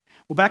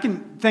Well, back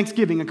in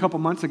Thanksgiving a couple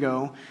months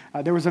ago,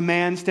 there was a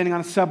man standing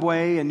on a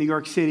subway in New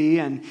York City,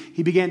 and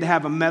he began to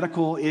have a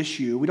medical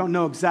issue. We don't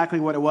know exactly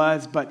what it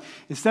was, but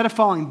instead of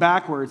falling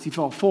backwards, he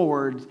fell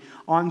forward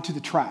onto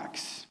the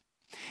tracks.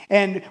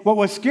 And what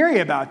was scary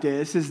about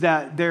this is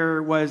that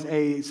there was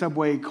a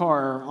subway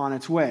car on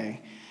its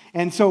way.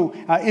 And so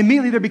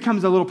immediately there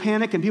becomes a little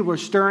panic, and people are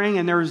stirring,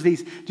 and there's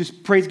these,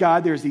 just praise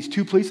God, there's these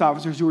two police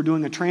officers who are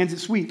doing a transit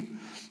sweep.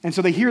 And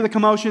so they hear the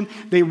commotion,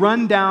 they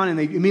run down, and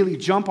they immediately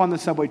jump on the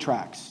subway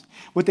tracks.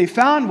 What they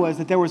found was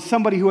that there was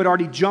somebody who had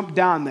already jumped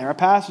down there, a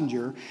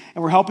passenger,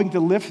 and were helping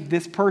to lift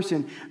this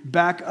person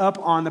back up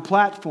on the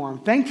platform.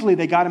 Thankfully,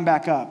 they got him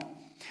back up.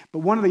 But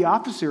one of the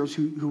officers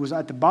who was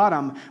at the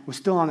bottom was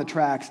still on the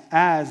tracks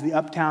as the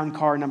Uptown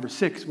car number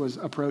 6 was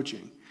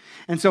approaching.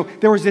 And so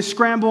there was this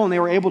scramble, and they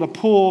were able to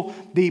pull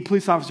the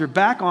police officer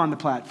back on the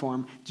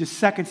platform just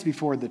seconds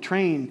before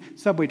the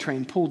subway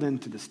train pulled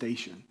into the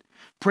station.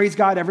 Praise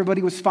God,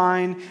 everybody was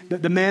fine.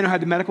 The man who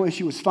had the medical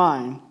issue was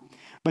fine.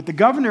 But the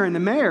governor and the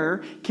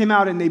mayor came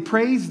out and they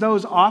praised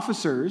those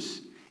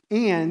officers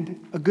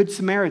and a good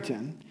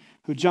Samaritan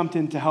who jumped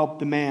in to help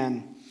the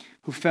man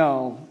who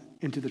fell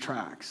into the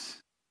tracks.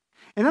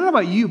 And I don't know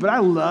about you, but I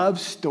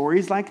love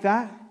stories like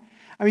that.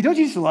 I mean, don't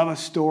you just love a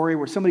story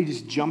where somebody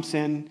just jumps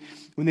in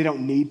when they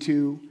don't need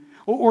to?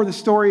 Or the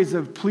stories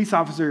of police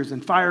officers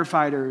and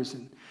firefighters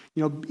and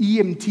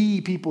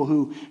EMT people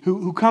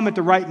who come at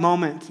the right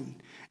moment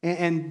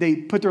and they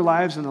put their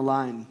lives on the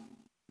line.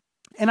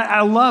 And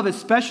I love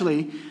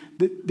especially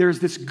that there's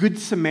this good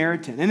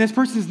Samaritan, and this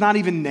person is not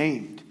even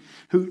named,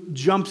 who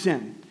jumps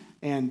in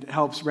and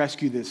helps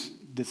rescue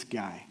this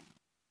guy.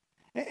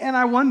 And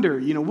I wonder,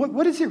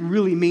 what does it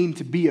really mean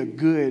to be a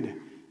good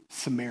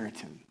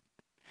Samaritan?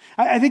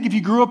 I think if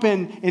you grew up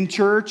in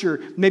church, or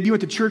maybe you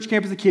went to church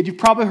camp as a kid, you've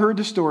probably heard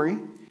the story.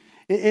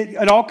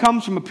 It all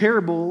comes from a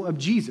parable of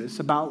Jesus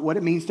about what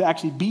it means to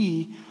actually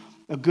be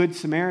a good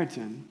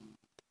Samaritan.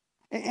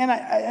 And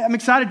I'm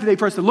excited today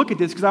for us to look at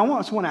this because I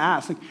just want to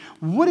ask,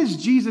 what is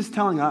Jesus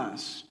telling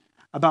us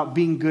about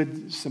being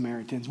good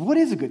Samaritans? What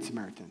is a good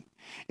Samaritan?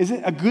 Is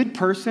it a good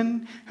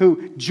person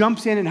who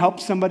jumps in and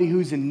helps somebody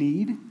who's in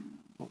need?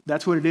 Well,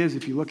 that's what it is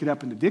if you look it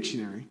up in the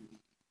dictionary.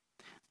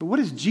 But what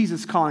is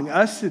Jesus calling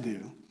us to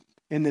do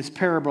in this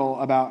parable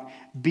about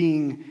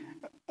being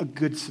a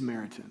good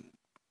Samaritan?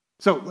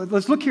 So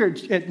let's look here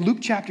at Luke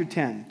chapter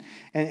 10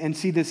 and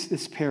see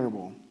this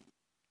parable.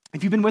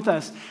 If you've been with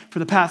us for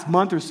the past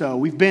month or so,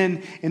 we've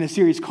been in a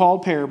series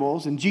called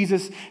Parables, and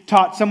Jesus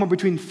taught somewhere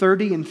between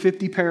 30 and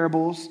 50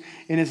 parables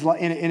in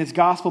his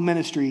gospel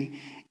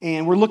ministry,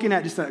 and we're looking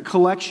at just a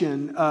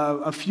collection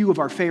of a few of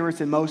our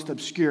favorites and most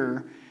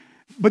obscure.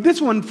 But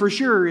this one for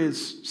sure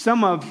is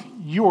some of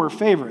your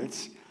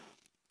favorites,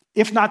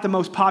 if not the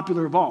most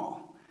popular of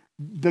all,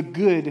 the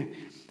Good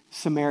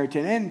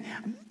Samaritan. And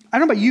I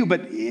don't know about you,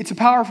 but it's a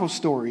powerful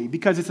story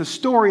because it's a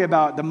story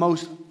about the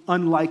most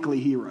unlikely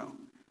hero.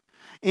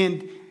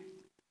 And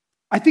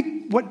I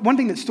think one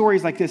thing that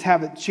stories like this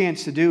have a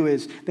chance to do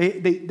is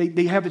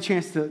they have a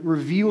chance to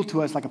reveal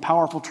to us like a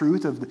powerful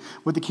truth of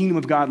what the kingdom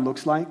of God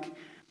looks like.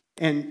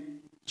 And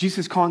Jesus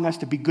is calling us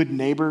to be good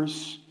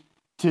neighbors,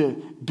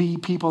 to be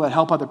people that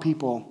help other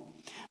people.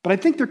 But I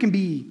think there can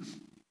be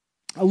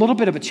a little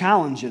bit of a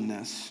challenge in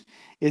this,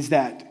 is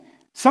that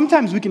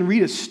sometimes we can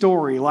read a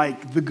story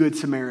like the Good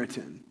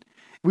Samaritan.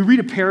 We read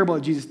a parable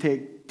that Jesus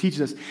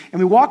teaches us, and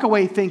we walk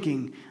away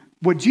thinking,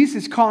 what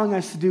Jesus is calling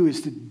us to do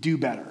is to do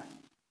better.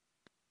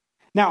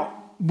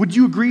 Now, would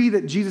you agree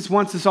that Jesus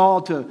wants us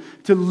all to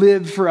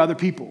live for other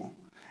people?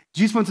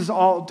 Jesus wants us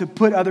all to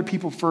put other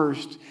people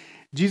first.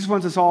 Jesus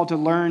wants us all to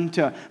learn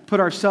to put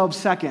ourselves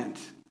second.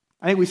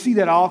 I think we see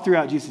that all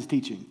throughout Jesus'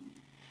 teaching.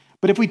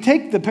 But if we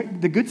take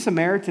the Good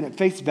Samaritan at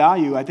face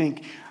value, I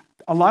think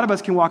a lot of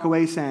us can walk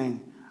away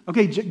saying,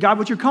 okay, God,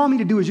 what you're calling me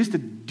to do is just to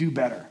do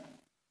better,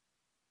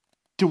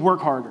 to work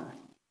harder.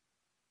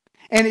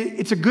 And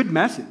it's a good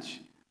message.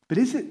 But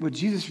is it what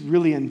Jesus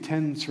really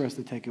intends for us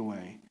to take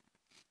away?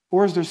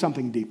 Or is there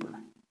something deeper?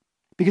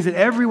 Because in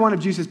every one of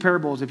Jesus'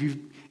 parables, if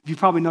you've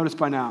probably noticed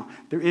by now,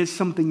 there is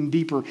something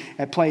deeper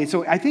at play.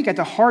 So I think at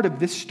the heart of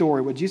this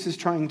story, what Jesus is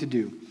trying to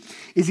do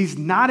is he's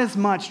not as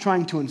much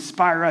trying to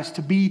inspire us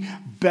to be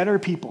better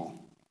people.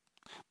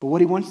 But what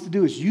he wants to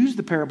do is use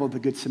the parable of the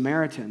Good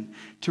Samaritan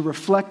to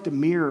reflect a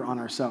mirror on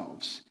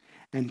ourselves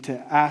and to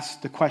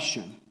ask the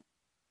question,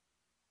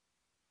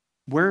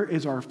 where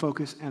is our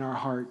focus and our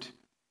heart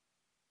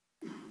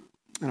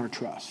and our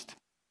trust?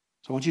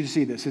 So I want you to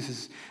see this. This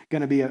is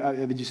going to be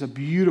just a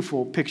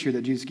beautiful picture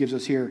that Jesus gives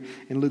us here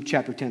in Luke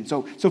chapter 10.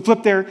 So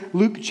flip there,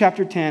 Luke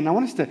chapter 10. I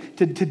want us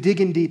to dig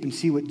in deep and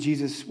see what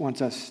Jesus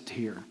wants us to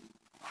hear.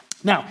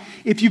 Now,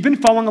 if you've been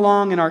following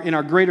along in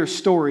our greater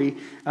story,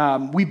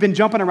 we've been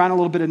jumping around a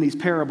little bit in these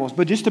parables,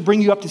 but just to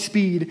bring you up to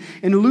speed,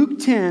 in Luke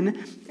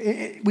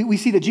 10, we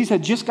see that Jesus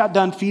had just got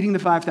done feeding the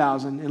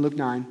 5,000 in Luke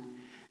 9.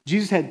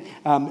 Jesus went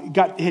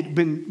up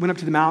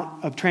to the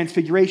Mount of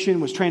Transfiguration,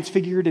 was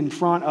transfigured in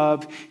front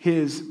of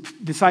his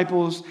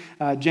disciples,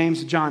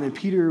 James, John, and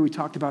Peter. We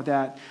talked about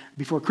that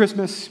before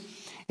Christmas.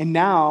 And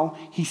now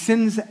he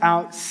sends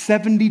out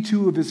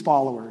 72 of his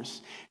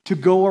followers to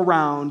go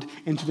around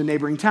into the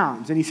neighboring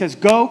towns. And he says,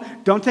 go,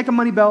 don't take a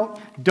money belt,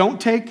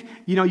 don't take,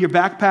 your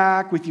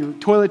backpack with your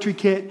toiletry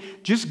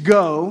kit. Just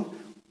go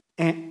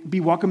and be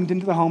welcomed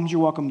into the homes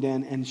you're welcomed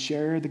in and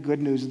share the good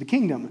news of the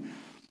kingdom.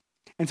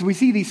 And so we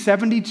see these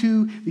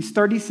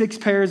 36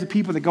 pairs of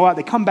people that go out,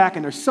 they come back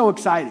and they're so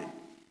excited.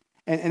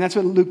 And that's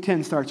what Luke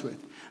 10 starts with.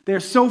 They're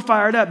so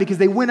fired up because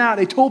they went out,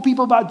 they told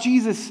people about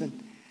Jesus,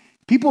 and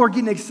people are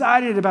getting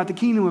excited about the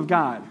kingdom of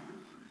God.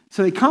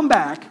 So they come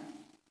back,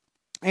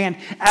 and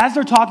as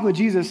they're talking with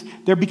Jesus,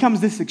 there becomes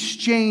this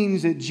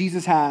exchange that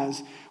Jesus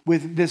has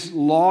with this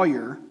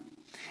lawyer.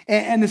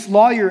 And this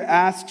lawyer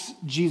asks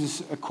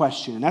Jesus a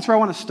question. And that's where I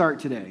want to start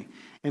today.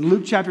 In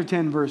Luke chapter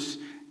 10, verse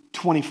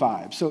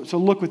 25. So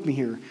look with me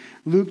here.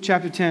 Luke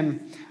chapter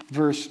 10,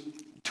 verse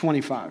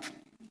 25.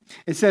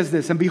 It says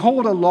this, and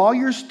behold, a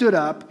lawyer stood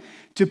up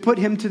to put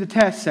him to the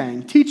test,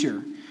 saying,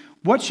 Teacher,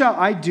 what shall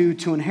I do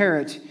to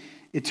inherit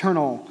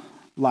eternal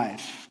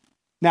life?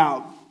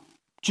 Now,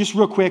 just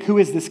real quick, who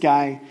is this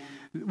guy?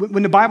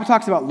 When the Bible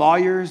talks about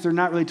lawyers, they're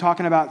not really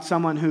talking about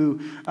someone who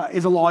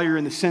is a lawyer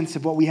in the sense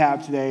of what we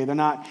have today. They're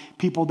not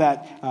people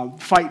that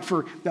fight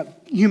for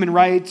human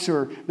rights,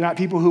 or they're not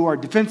people who are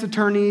defense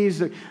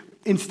attorneys.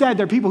 Instead,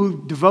 they're people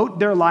who devote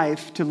their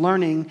life to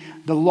learning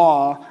the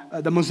law,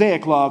 the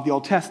Mosaic law of the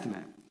Old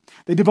Testament.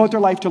 They devote their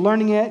life to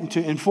learning it and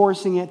to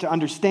enforcing it, to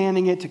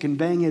understanding it, to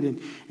conveying it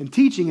and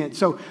teaching it.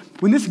 So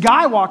when this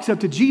guy walks up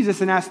to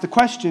Jesus and asks the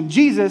question,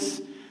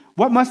 Jesus,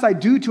 what must I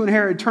do to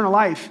inherit eternal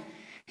life?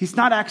 He's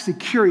not actually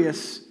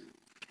curious.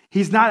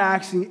 He's not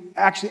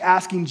actually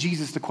asking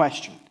Jesus the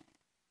question.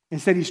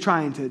 Instead, he's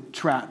trying to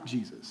trap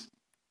Jesus.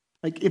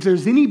 Like, if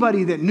there's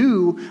anybody that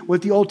knew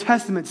what the Old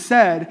Testament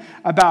said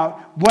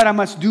about what I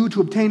must do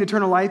to obtain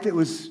eternal life, it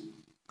was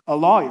a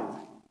lawyer,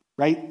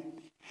 right?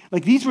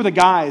 Like, these were the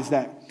guys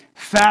that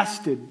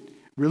fasted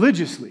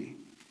religiously.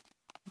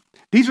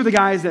 These were the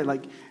guys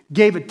that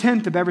gave a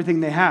tenth of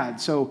everything they had.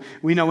 So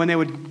we know when they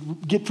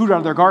would get food out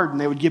of their garden,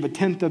 they would give a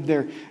tenth of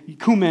their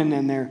cumin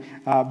and their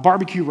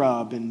barbecue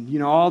rub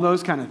and all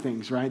those kind of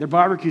things, right? Their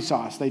barbecue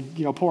sauce, they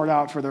pour it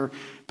out for their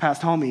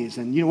past homies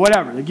and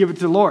whatever. They give it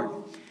to the Lord.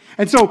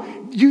 And so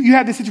you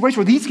have this situation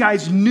where these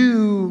guys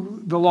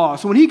knew the law.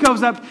 So when he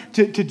goes up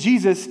to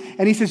Jesus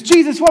and he says,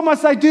 Jesus, what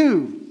must I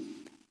do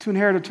to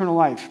inherit eternal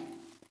life?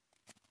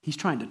 He's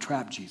trying to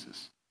trap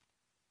Jesus.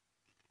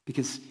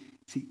 Because,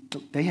 see,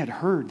 they had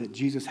heard that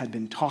Jesus had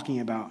been talking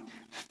about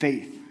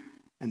faith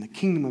and the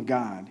kingdom of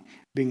God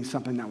being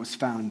something that was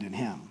found in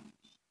him.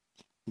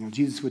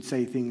 Jesus would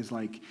say things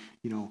like,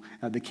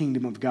 the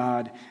kingdom of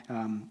God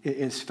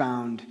is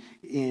found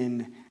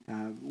in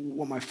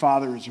what my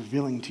Father is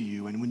revealing to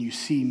you. And when you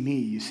see me,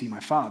 you see my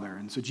Father.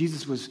 And so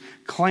Jesus was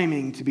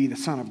claiming to be the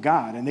Son of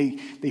God. And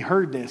they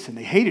heard this and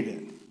they hated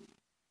it.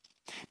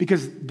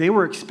 Because they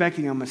were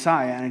expecting a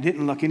Messiah and it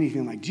didn't look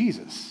anything like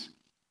Jesus.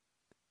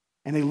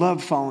 And they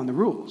loved following the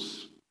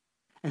rules.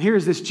 And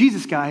here's this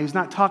Jesus guy who's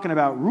not talking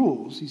about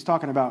rules. He's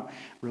talking about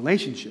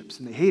relationships,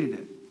 and they hated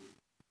it.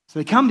 So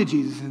they come to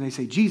Jesus and they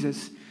say,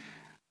 Jesus,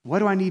 what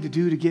do I need to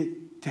do to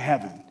get to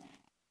heaven?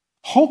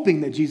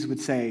 Hoping that Jesus would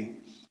say,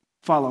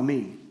 follow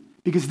me.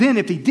 Because then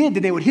if he did,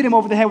 then they would hit him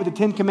over the head with the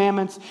 10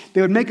 Commandments.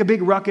 They would make a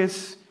big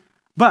ruckus.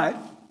 But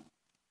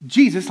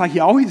Jesus, like he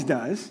always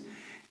does,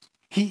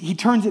 he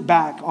turns it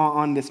back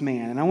on this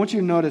man. And I want you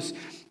to notice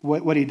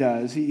what he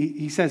does.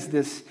 He says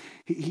this,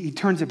 he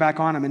turns it back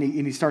on him and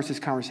he starts this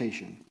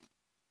conversation.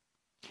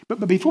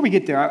 But before we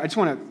get there, I just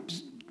want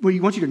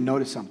you to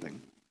notice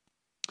something.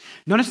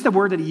 Notice the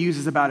word that he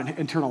uses about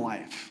eternal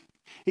life.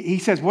 He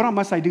says, what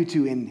must I do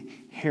to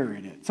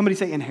inherit it? Somebody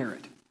say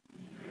inherit.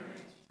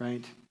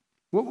 Right?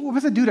 What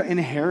does it do to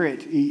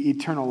inherit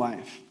eternal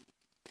life?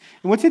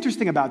 And what's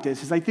interesting about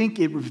this is I think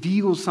it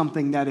reveals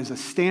something that is a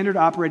standard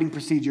operating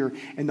procedure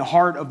in the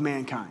heart of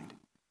mankind.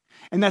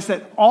 And that's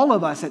that all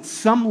of us at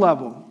some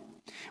level,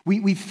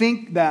 we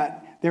think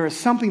that there is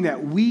something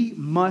that we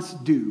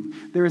must do.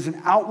 There is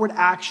an outward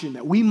action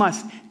that we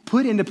must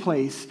put into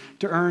place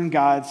to earn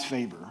God's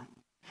favor,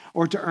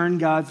 or to earn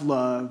God's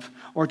love,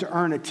 or to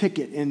earn a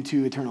ticket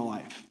into eternal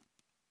life.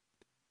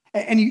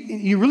 And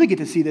you really get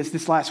to see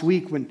this last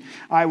week when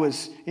I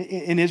was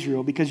in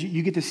Israel, because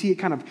you get to see it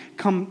kind of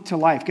come to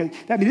life.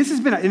 This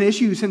has been an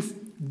issue since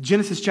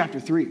Genesis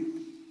chapter 3.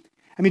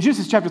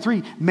 Genesis chapter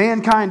 3,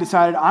 mankind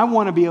decided, I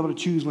want to be able to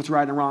choose what's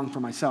right and wrong for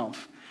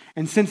myself.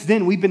 And since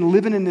then, we've been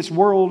living in this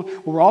world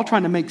where we're all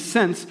trying to make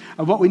sense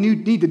of what we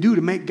need to do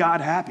to make God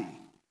happy.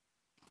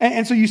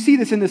 And so you see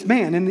this in this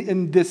man,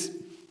 in this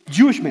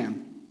Jewish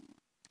man.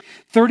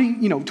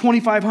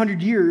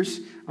 1,500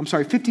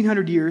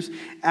 years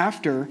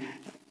after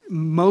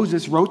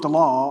Moses wrote the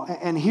law,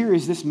 and here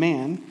is this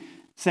man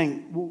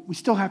saying, well, we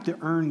still have to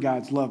earn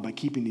God's love by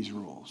keeping these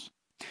rules.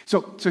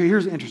 So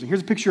here's interesting.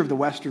 Here's a picture of the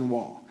Western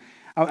Wall.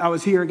 I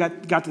was here,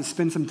 got to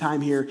spend some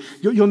time here.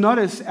 You'll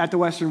notice at the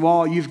Western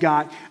Wall, you've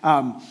got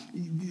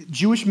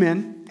Jewish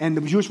men, and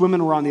the Jewish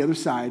women were on the other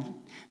side.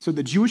 So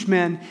the Jewish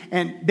men,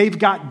 and they've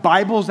got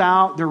Bibles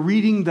out. They're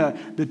reading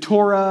the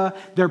Torah.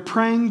 They're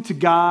praying to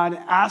God,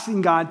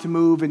 asking God to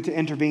move and to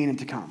intervene and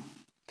to come.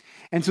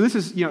 And so this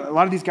is, a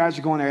lot of these guys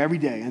are going there every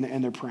day,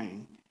 and they're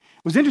praying.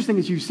 What's interesting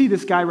is you see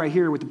this guy right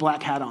here with the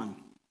black hat on,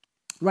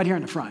 right here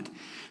in the front.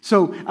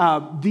 So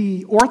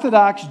the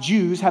Orthodox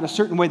Jews had a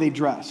certain way they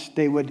dressed.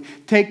 They would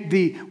take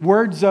the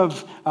words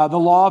of the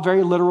law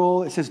very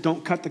literal. It says,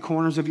 don't cut the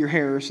corners of your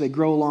hair, so they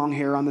grow long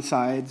hair on the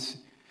sides.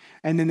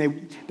 And then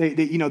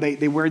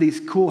they wear these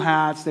cool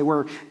hats. They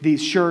wear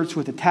these shirts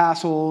with the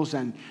tassels,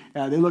 and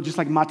they look just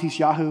like Matisse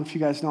Yahoo, if you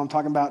guys know what I'm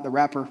talking about, the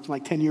rapper from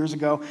like 10 years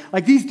ago.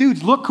 Like, these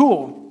dudes look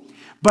cool,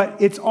 but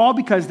it's all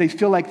because they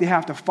feel like they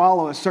have to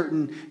follow a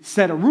certain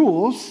set of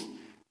rules,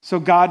 so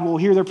God will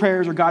hear their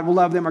prayers, or God will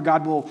love them, or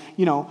God will,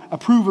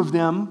 approve of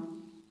them.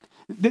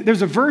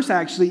 There's a verse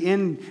actually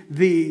in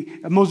the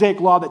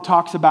Mosaic Law that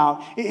talks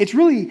about, it's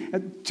really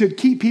to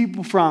keep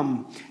people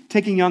from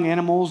taking young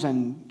animals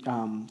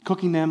and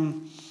cooking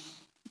them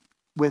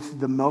with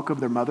the milk of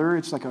their mother.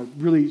 It's like a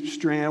really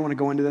strange, I don't want to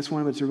go into this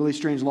one, but it's a really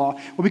strange law.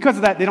 Well, because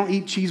of that, they don't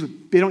eat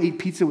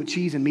pizza with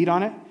cheese and meat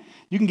on it.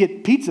 You can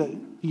get pizza,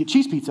 you can get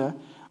cheese pizza,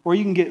 or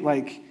you can get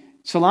like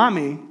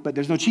salami, but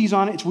there's no cheese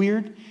on it. It's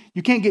weird.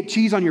 You can't get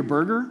cheese on your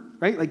burger,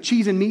 right? Like,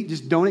 cheese and meat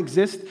just don't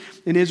exist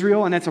in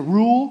Israel, and that's a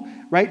rule,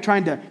 right?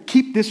 Trying to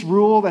keep this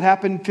rule that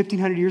happened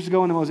 1,500 years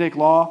ago in the Mosaic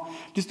Law.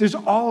 There's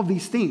all of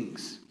these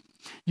things.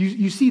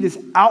 You see this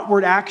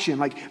outward action,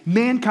 like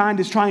mankind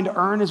is trying to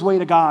earn his way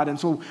to God, and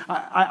so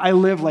I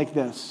live like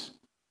this.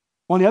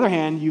 On the other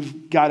hand,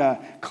 you've got a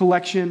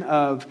collection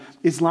of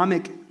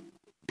Islamic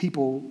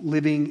people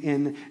living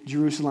in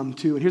Jerusalem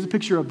too. And here's a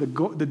picture of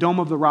the Dome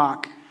of the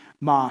Rock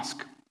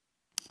mosque.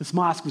 This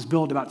mosque was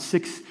built about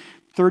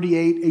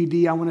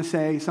 638 AD, I want to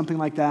say, something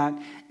like that.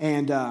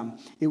 And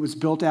it was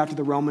built after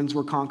the Romans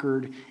were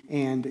conquered,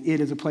 and it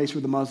is a place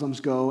where the Muslims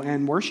go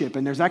and worship.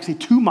 And there's actually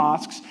two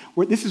mosques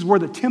where this is where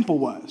the temple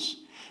was.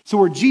 So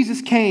where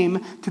Jesus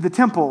came to the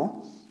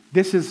temple,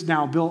 this is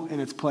now built in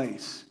its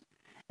place.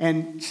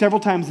 And several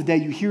times a day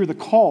you hear the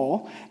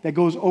call that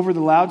goes over the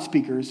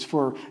loudspeakers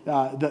for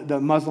the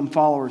Muslim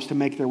followers to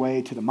make their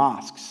way to the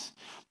mosques.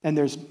 And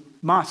there's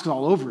mosques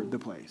all over the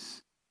place.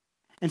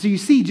 And so you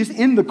see, just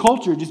in the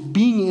culture, just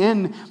being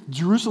in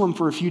Jerusalem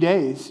for a few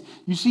days,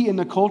 you see in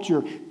the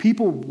culture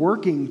people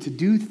working to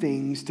do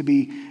things to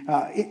be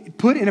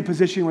put in a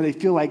position where they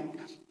feel like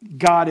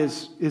God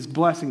is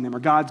blessing them, or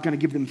God's going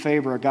to give them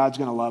favor, or God's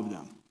going to love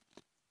them.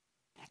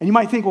 And you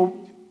might think,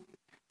 well,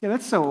 yeah,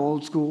 that's so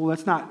old school.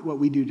 That's not what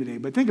we do today.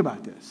 But think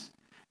about this.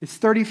 It's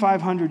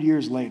 3,500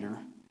 years later,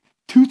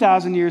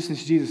 2,000 years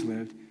since Jesus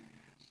lived,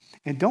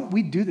 and don't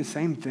we do the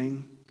same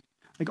thing?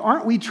 Like,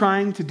 aren't we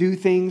trying to do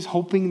things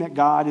hoping that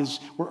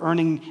we're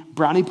earning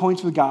brownie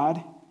points with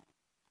God?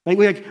 Like,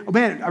 oh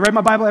man, I read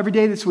my Bible every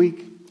day this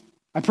week.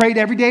 I prayed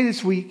every day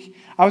this week.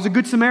 I was a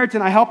good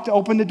Samaritan. I helped to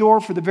open the door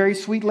for the very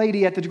sweet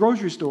lady at the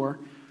grocery store.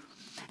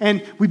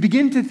 And we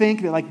begin to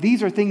think that, like,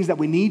 these are things that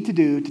we need to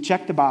do to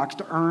check the box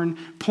to earn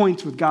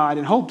points with God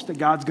in hopes that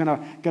God's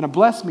gonna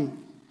bless me.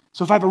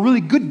 So if I have a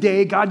really good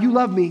day, God, you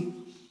love me.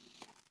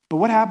 But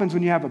what happens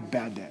when you have a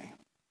bad day?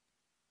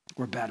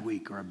 Or a bad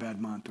week, or a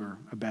bad month, or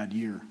a bad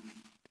year?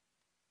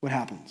 What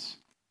happens?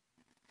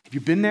 If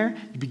you've been there,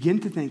 you begin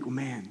to think, well,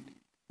 man,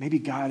 maybe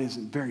God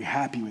isn't very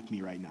happy with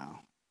me right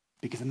now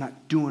because I'm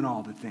not doing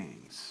all the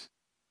things.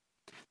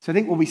 So I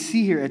think what we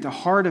see here at the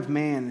heart of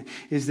man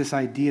is this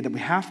idea that we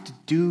have to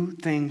do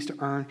things to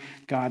earn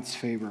God's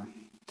favor.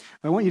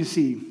 I want you to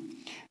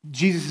see,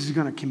 Jesus is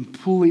going to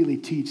completely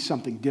teach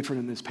something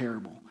different in this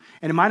parable.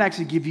 And it might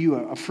actually give you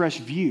a fresh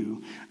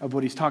view of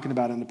what he's talking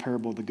about in the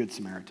parable of the Good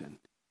Samaritan.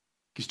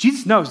 Because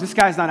Jesus knows this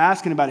guy's not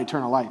asking about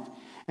eternal life.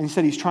 And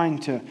instead he's trying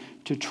to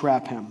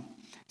trap him.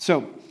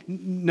 So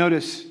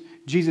notice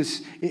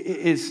Jesus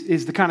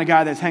is the kind of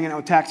guy that's hanging out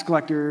with tax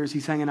collectors.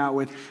 He's hanging out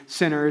with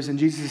sinners. And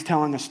Jesus is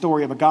telling a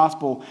story of a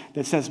gospel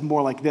that says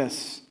more like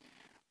this.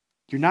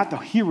 You're not the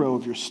hero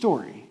of your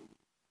story.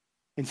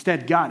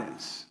 Instead, God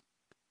is.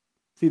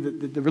 See,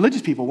 the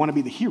religious people want to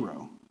be the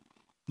hero.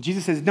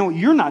 Jesus says, no,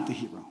 you're not the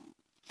hero.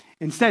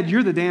 Instead,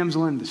 you're the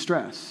damsel in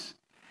distress.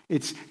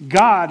 It's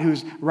God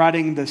who's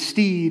riding the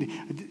steed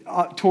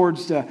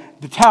towards the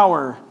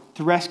tower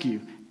to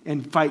rescue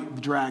and fight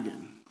the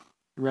dragon,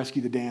 to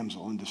rescue the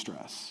damsel in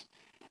distress.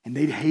 And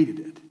they hated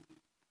it.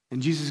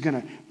 And Jesus is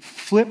going to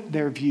flip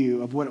their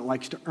view of what it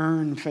likes to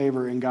earn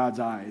favor in God's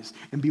eyes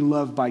and be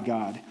loved by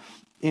God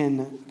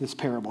in this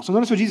parable. So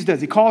notice what Jesus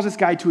does. He calls this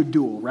guy to a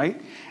duel,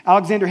 right?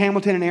 Alexander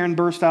Hamilton and Aaron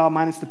Burr style,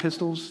 minus the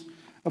pistols,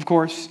 of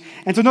course.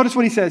 And so notice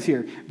what he says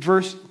here,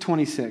 verse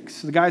 26.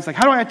 So the guy's like,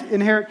 how do I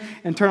inherit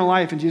eternal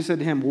life? And Jesus said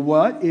to him,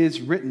 what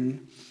is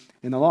written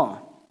in the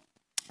law?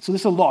 So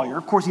this is a lawyer.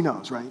 Of course he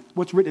knows, right?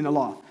 What's written in the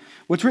law?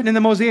 What's written in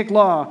the Mosaic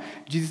Law?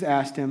 Jesus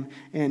asked him.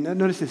 And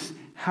notice this,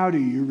 how do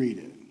you read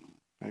it?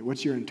 Right?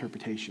 What's your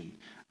interpretation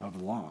of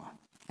the law?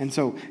 And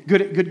so,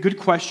 good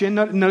question.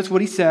 Notice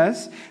what he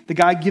says. The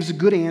guy gives a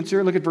good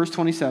answer. Look at verse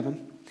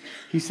 27.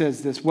 He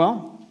says this,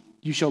 well,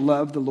 you shall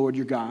love the Lord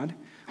your God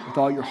with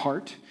all your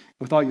heart,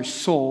 with all your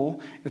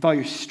soul, with all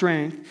your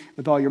strength,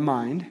 with all your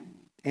mind,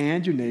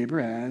 and your neighbor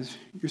as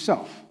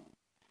yourself.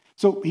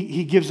 So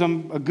he gives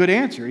them a good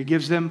answer. He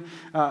gives them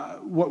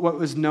what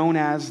was known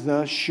as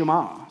the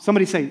Shema.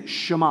 Somebody say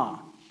Shema.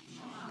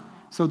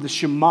 So the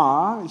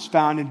Shema is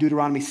found in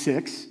Deuteronomy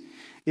 6.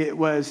 It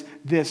was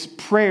this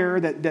prayer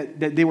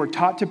that they were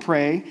taught to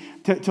pray,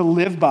 to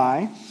live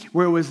by,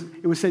 where it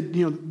was said,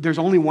 there's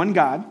only one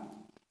God.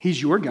 He's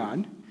your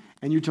God.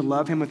 And you're to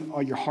love him with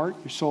all your heart,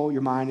 your soul,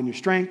 your mind, and your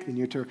strength. And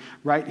you're to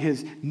write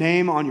his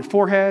name on your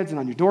foreheads and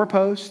on your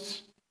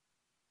doorposts.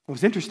 It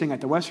was interesting,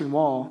 at the Western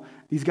Wall,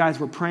 these guys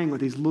were praying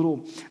with these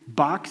little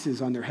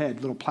boxes on their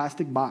head, little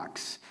plastic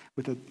box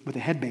with a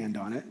headband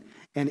on it.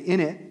 And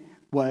in it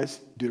was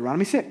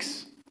Deuteronomy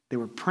 6. They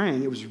were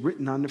praying. It was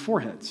written on their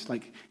foreheads.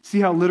 Like, see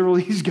how literal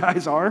these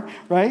guys are,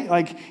 right?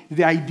 Like,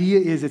 the idea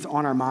is it's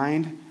on our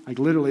mind. Like,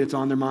 literally, it's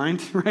on their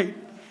mind, right?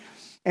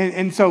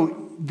 And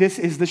so this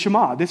is the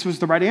Shema. This was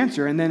the right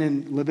answer. And then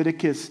in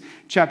Leviticus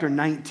chapter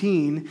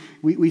 19,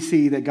 we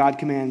see that God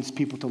commands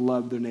people to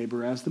love their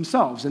neighbor as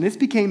themselves. And this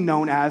became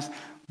known as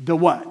the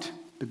what?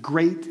 The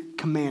Great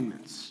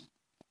Commandments.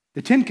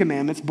 The 10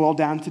 Commandments boil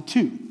down to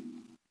 2,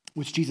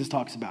 which Jesus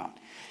talks about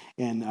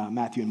in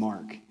Matthew and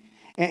Mark.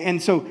 And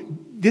so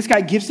this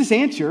guy gives this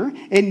answer.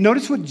 And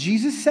notice what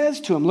Jesus says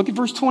to him. Look at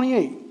verse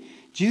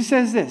 28. Jesus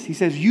says this. He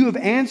says, you have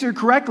answered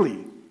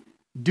correctly.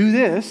 Do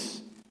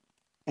this,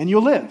 and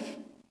you'll live.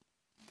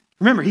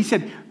 Remember, he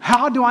said,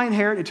 how do I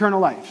inherit eternal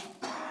life?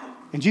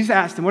 And Jesus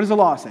asked him, what does the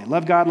law say?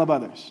 Love God, love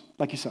others,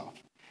 like yourself.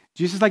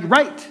 Jesus is like,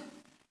 right,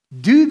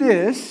 do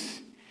this,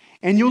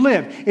 and you'll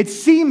live. It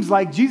seems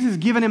like Jesus is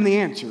giving him the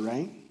answer,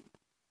 right?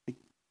 Like,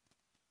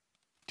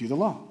 do the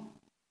law.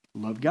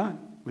 Love God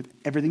with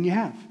everything you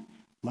have.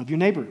 Love your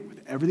neighbor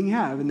with everything you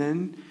have, and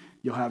then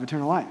you'll have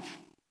eternal life.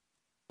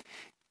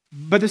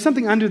 But there's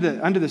something under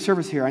the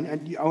surface here I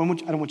don't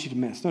want you to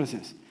miss. Notice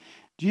this.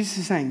 Jesus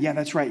is saying, yeah,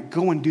 that's right.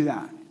 Go and do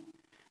that.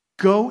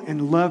 Go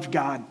and love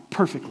God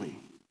perfectly.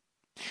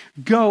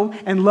 Go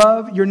and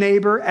love your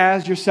neighbor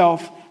as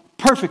yourself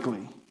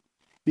perfectly.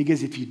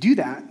 Because if you do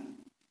that,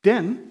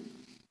 then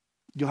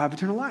you'll have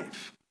eternal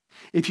life.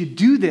 If you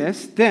do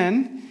this,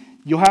 then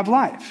you'll have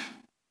life.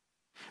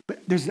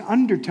 But there's an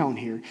undertone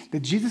here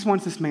that Jesus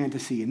wants this man to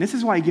see. And this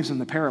is why he gives him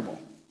the parable.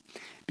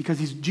 Because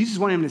Jesus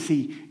wanted him to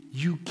see,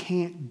 you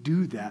can't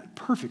do that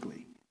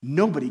perfectly.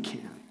 Nobody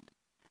can.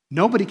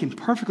 Nobody can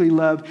perfectly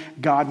love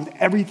God with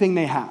everything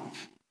they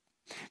have.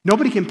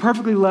 Nobody can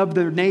perfectly love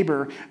their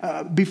neighbor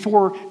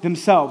before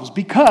themselves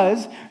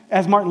because,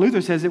 as Martin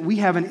Luther says it, we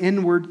have an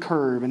inward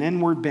curve, an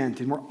inward bent,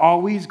 and we're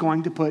always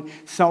going to put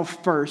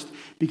self first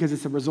because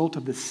it's a result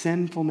of the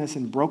sinfulness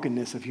and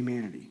brokenness of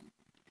humanity.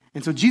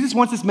 And so Jesus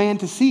wants this man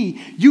to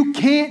see, you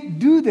can't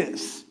do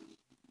this.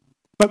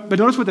 But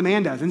notice what the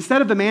man does.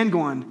 Instead of the man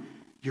going,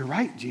 you're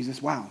right,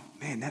 Jesus, wow,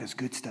 man, that is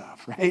good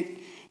stuff, right?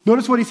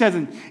 Notice what he says.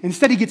 And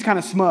instead, he gets kind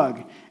of smug.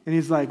 And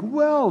he's like,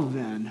 well,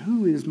 then,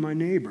 who is my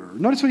neighbor?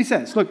 Notice what he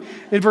says. Look,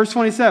 in verse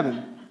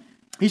 27.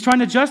 He's trying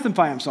to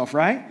justify himself,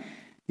 right?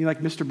 You like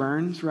Mr.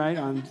 Burns, right,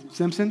 on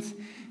Simpsons?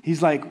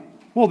 He's like,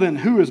 well, then,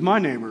 who is my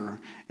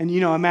neighbor? And,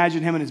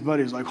 imagine him and his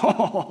buddies like,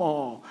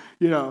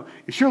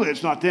 surely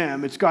it's not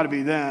them. It's got to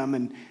be them.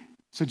 And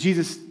so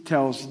Jesus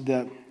tells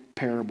the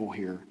parable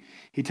here.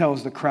 He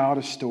tells the crowd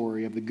a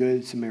story of the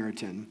Good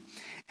Samaritan.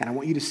 And I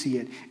want you to see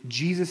it.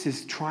 Jesus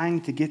is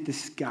trying to get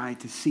this guy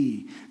to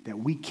see that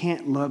we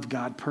can't love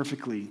God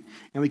perfectly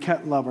and we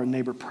can't love our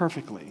neighbor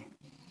perfectly.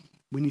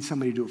 We need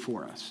somebody to do it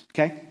for us.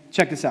 Okay?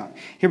 Check this out.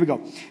 Here we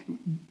go.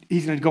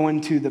 He's going to go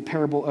into the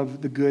parable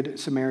of the Good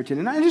Samaritan.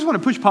 And I just want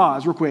to push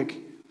pause real quick.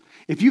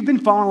 If you've been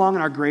following along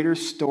in our Greater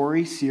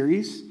Story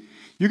series,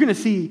 you're going to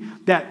see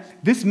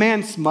that this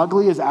man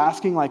smugly is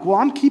asking, like, well,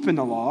 I'm keeping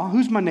the law.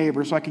 Who's my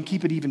neighbor so I can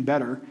keep it even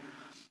better?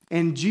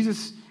 And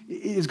Jesus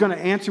is going to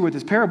answer with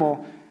this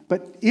parable.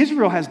 But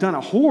Israel has done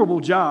a horrible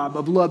job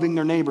of loving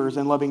their neighbors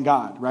and loving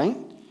God, right?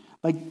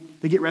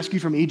 Like, they get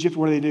rescued from Egypt.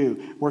 What do?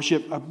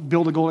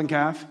 Build a golden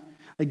calf.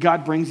 Like,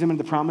 God brings them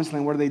into the promised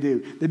land. What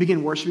do? They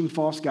begin worshiping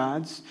false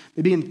gods.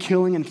 They begin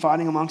killing and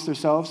fighting amongst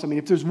themselves. I mean,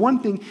 if there's one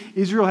thing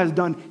Israel has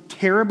done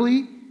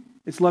terribly,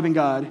 it's loving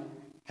God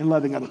and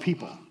loving other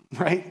people,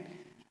 right?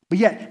 But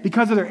yet,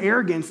 because of their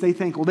arrogance, they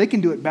think, well, they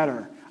can do it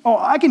better. Oh,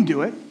 I can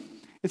do it.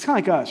 It's kind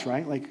of like us,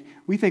 right? Like,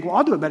 we think, well,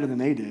 I'll do it better than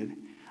they did.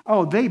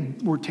 Oh, they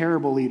were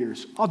terrible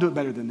leaders. I'll do it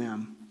better than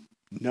them.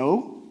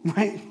 No,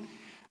 right?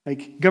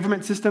 Like,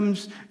 government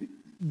systems,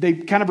 they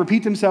kind of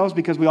repeat themselves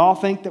because we all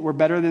think that we're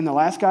better than the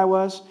last guy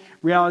was.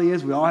 Reality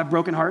is we all have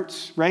broken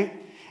hearts, right?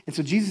 And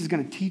so Jesus is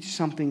going to teach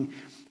something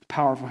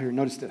powerful here.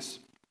 Notice this.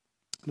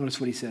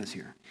 Notice what he says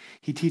here.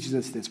 He teaches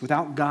us this.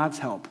 Without God's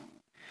help,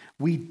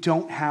 we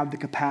don't have the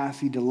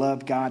capacity to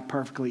love God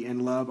perfectly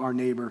and love our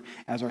neighbor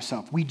as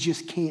ourselves. We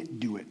just can't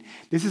do it.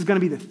 This is going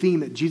to be the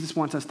theme that Jesus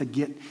wants us to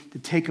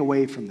take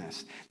away from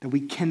this, that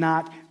we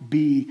cannot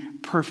be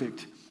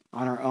perfect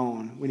on our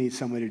own. We need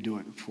somebody to do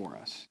it for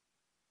us.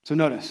 So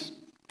notice,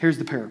 here's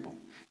the parable.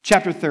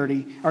 Chapter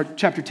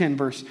 10,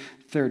 verse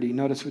 30.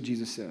 Notice what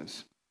Jesus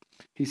says.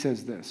 He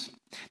says this.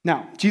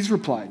 Now, Jesus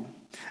replied,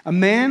 "A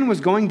man was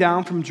going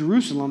down from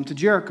Jerusalem to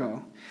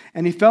Jericho,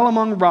 and he fell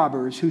among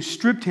robbers who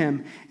stripped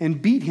him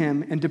and beat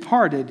him and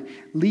departed,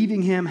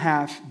 leaving him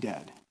half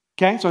dead."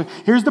 Okay, so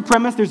here's the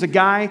premise. There's a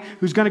guy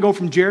who's going to go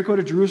from Jericho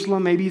to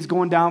Jerusalem. Maybe he's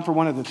going down for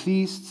one of the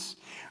feasts,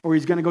 or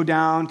he's going to go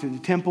down to the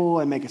temple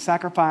and make a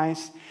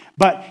sacrifice.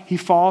 But he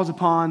falls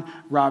upon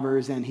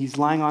robbers, and he's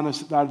lying on the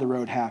side of the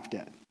road half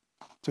dead.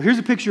 So here's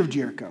a picture of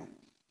Jericho.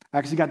 I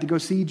actually got to go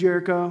see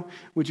Jericho,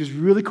 which is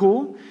really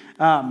cool.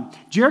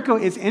 Jericho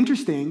is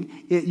interesting.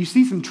 You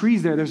see some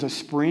trees there. There's a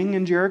spring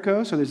in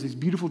Jericho, so there's these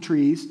beautiful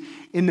trees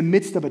in the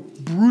midst of a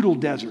brutal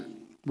desert,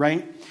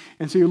 right?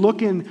 And so you're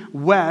looking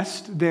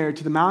west there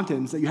to the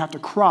mountains that you have to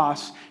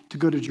cross to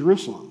go to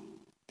Jerusalem.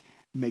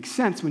 It makes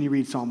sense when you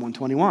read Psalm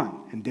 121.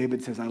 And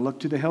David says, "I look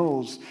to the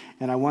hills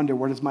and I wonder,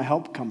 where does my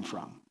help come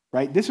from?"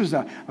 Right? This was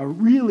a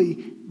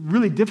really,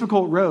 really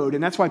difficult road,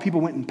 and that's why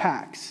people went in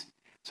packs.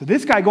 So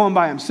this guy going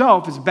by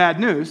himself is bad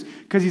news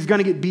because he's going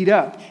to get beat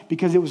up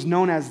because it was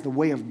known as the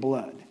way of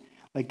blood.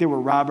 Like there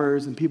were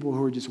robbers and people who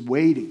were just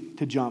waiting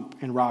to jump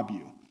and rob you.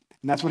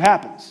 And that's what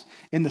happens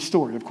in the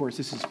story. Of course,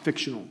 this is a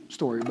fictional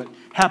story, but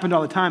happened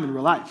all the time in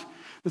real life.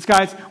 This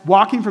guy's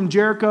walking from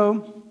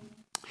Jericho.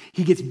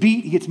 He gets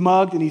beat, he gets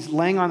mugged, and he's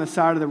laying on the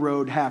side of the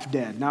road half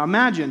dead. Now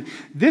imagine,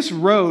 this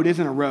road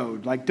isn't a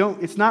road.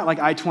 It's not like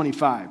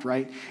I-25,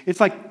 right? It's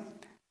like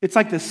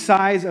the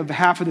size of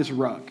half of this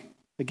rug.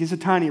 Like it's a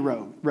tiny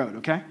road,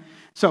 okay?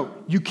 So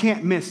you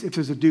can't miss if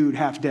there's a dude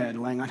half dead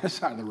laying on the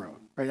side of the road,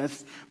 right?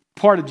 That's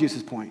part of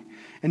Jesus' point.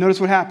 And notice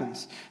what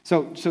happens.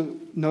 So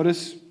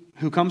notice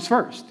who comes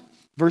first.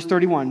 Verse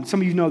 31,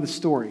 some of you know the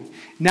story.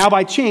 Now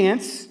by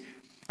chance,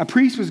 a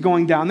priest was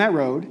going down that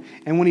road,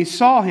 and when he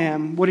saw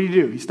him, what did he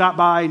do? He stopped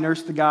by,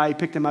 nursed the guy,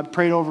 picked him up,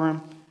 prayed over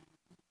him?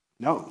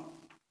 No.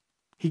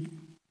 He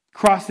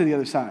crossed to the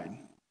other side.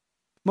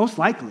 Most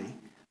likely,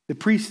 the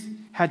priest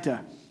had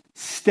to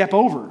step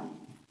over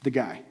the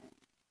guy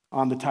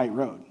on the tight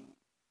road.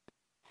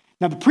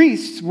 Now, the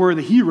priests were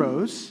the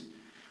heroes.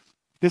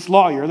 This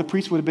lawyer, the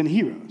priest would have been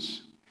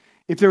heroes.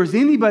 If there was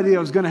anybody that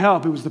was going to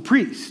help, it was the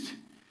priest.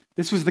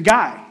 This was the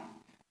guy.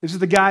 This is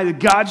the guy, the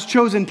God's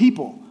chosen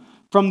people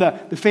from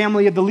the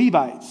family of the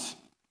Levites.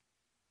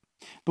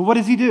 But what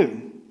does he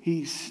do?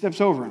 He steps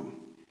over him.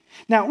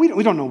 Now, we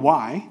don't know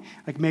why.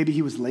 Like maybe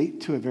he was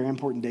late to a very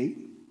important date,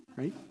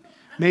 right?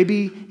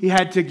 Maybe he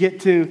had to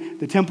get to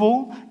the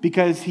temple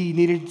because he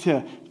needed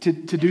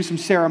to do some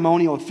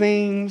ceremonial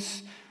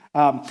things.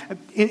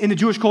 In the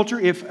Jewish culture,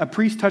 if a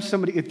priest touched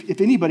somebody,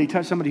 if anybody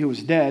touched somebody who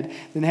was dead,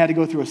 then they had to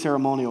go through a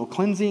ceremonial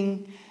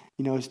cleansing.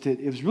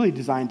 It was really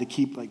designed to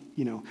keep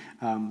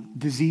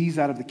disease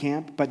out of the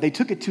camp. But they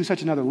took it to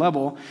such another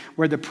level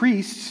where the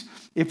priests,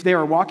 if they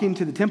were walking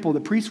to the temple, the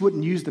priests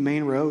wouldn't use the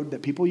main road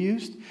that people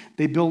used.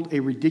 They built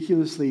a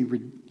ridiculously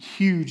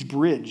huge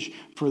bridge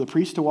for the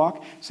priests to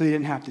walk so they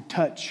didn't have to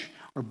touch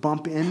or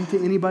bump into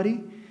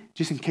anybody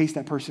just in case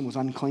that person was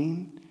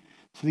unclean.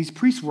 So these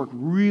priests worked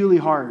really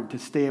hard to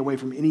stay away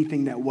from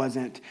anything that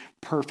wasn't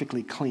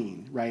perfectly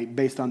clean, right,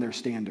 based on their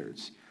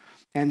standards.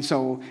 And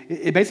so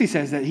it basically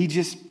says that he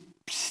just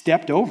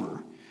stepped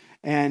over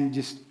and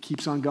just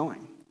keeps on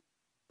going.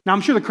 Now,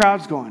 I'm sure the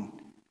crowd's going,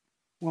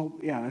 well,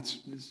 yeah, that's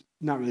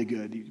not really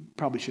good. You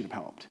probably should have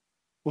helped.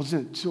 Well,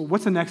 so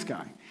what's the next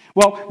guy?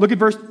 Well, look at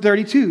verse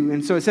 32.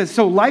 And so it says,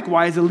 so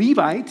likewise, a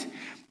Levite,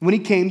 when he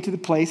came to the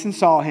place and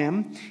saw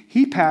him,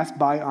 he passed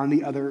by on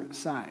the other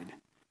side.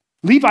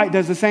 Levite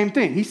does the same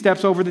thing. He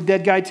steps over the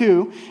dead guy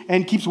too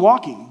and keeps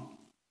walking.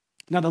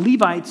 Now, the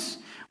Levites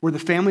were the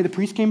family the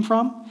priest came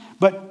from,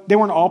 but they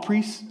weren't all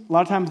priests. A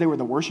lot of times they were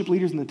the worship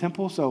leaders in the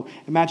temple. So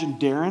imagine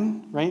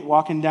Darren, right,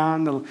 walking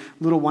down the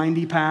little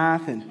windy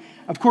path. And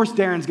of course,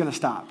 Darren's going to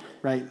stop,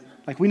 right?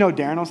 Like we know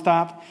Darren will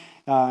stop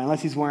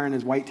unless he's wearing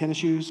his white tennis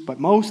shoes. But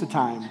most of the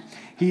time,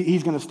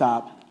 he's going to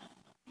stop.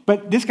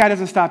 But this guy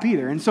doesn't stop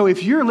either. And so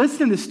if you're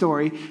listening to this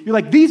story, you're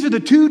like, these are the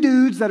two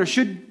dudes that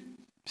should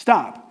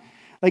stop.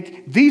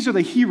 Like these are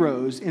the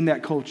heroes in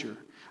that culture.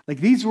 Like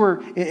these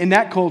were, in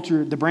that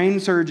culture, the brain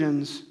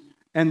surgeons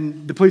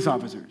and the police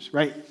officers,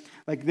 right?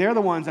 Like they're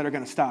the ones that are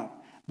going to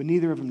stop, but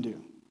neither of them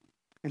do.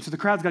 And so the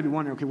crowd's got to be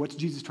wondering, okay, what's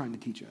Jesus trying to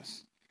teach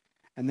us?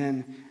 And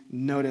then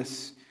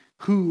notice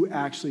who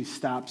actually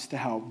stops to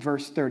help.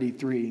 Verse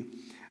 33,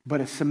 but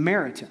a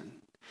Samaritan.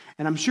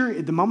 And I'm sure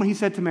at the moment he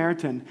said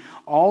Samaritan,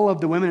 all of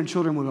the women and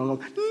children would go,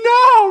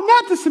 no,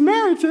 not the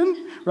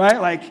Samaritan, right?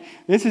 Like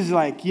this is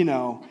like,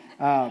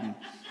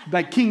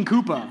 like King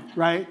Koopa,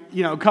 right?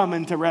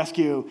 Coming to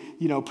rescue,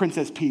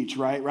 Princess Peach,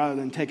 right? Rather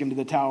than take him to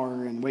the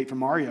tower and wait for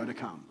Mario to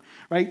come,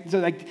 right? So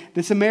like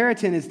the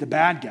Samaritan is the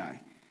bad guy.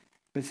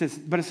 But it says,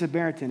 but a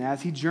Samaritan,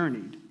 as he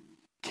journeyed,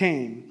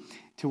 came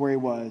to where he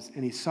was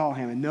and he saw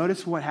him. And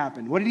notice what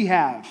happened. What did he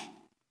have?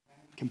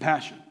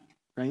 Compassion,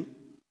 right?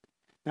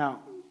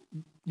 Now,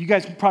 you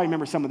guys probably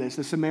remember some of this.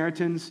 The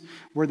Samaritans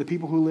were the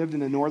people who lived in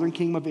the northern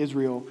kingdom of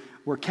Israel,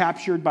 were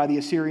captured by the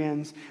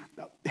Assyrians.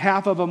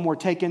 Half of them were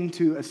taken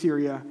to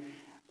Assyria.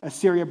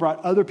 Assyria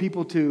brought other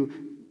people to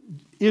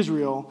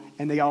Israel,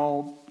 and they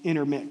all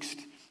intermixed.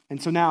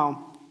 And so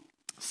now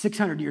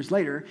 600 years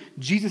later,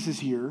 Jesus is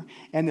here,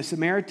 and the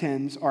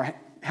Samaritans are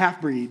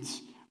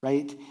half-breeds,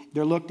 right?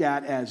 They're looked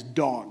at as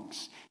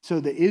dogs. So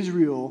the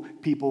Israel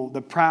people,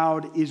 the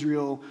proud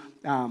Israel,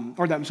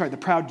 the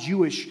proud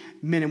Jewish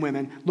men and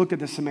women looked at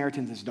the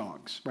Samaritans as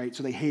dogs, right?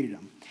 So they hated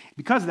them.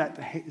 Because of that,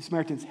 the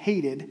Samaritans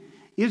hated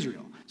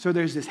Israel. So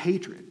there's this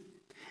hatred.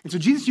 And so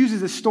Jesus uses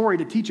this story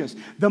to teach us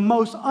the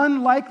most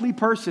unlikely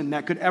person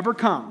that could ever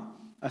come,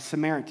 a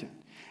Samaritan.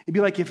 It'd be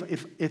like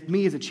if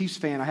me as a Chiefs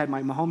fan, I had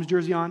my Mahomes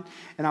jersey on,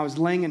 and I was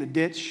laying in a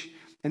ditch,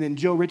 and then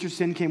Joe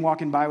Richardson came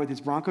walking by with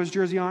his Broncos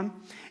jersey on.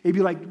 It'd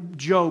be like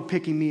Joe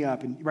picking me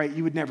up, and right,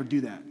 you would never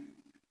do that,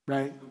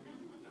 right?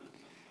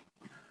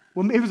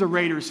 Well, maybe it was a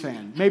Raiders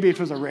fan. Maybe if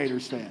it was a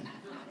Raiders fan.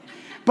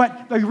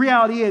 But the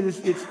reality is,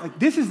 it's like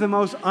this is the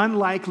most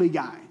unlikely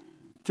guy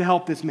to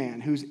help this man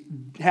who's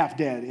half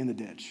dead in the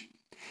ditch.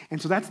 And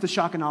so that's the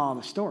shock and awe of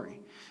the story.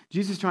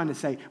 Jesus is trying to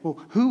say,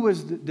 well, who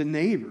was the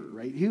neighbor,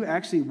 right? Who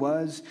actually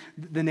was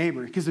the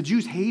neighbor? Because the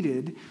Jews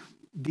hated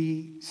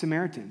the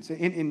Samaritans.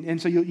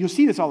 And so you'll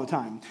see this all the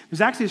time.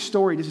 There's actually a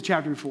story, this is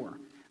chapter 4.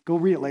 Go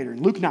read it later.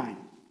 In Luke 9,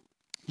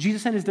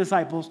 Jesus and his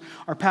disciples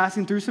are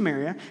passing through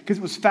Samaria because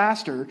it was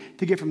faster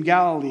to get from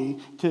Galilee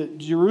to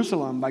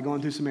Jerusalem by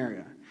going through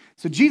Samaria.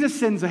 So Jesus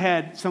sends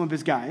ahead some of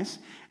his guys,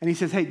 and he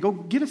says, hey, go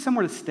get us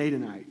somewhere to stay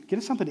tonight. Get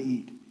us something to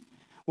eat.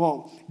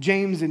 Well,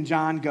 James and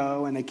John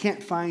go, and they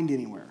can't find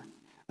anywhere.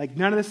 Like,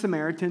 none of the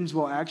Samaritans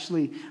will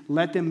actually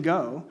let them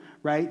go,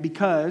 right?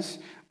 Because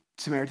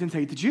Samaritans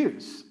hate the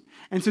Jews.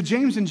 And so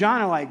James and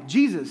John are like,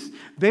 Jesus,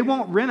 they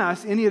won't rent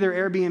us any of their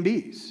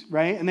Airbnbs,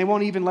 right? And they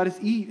won't even let us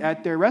eat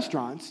at their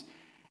restaurants.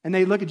 And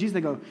they look at Jesus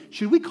and they go,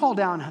 should we call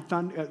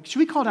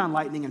down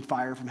lightning and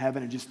fire from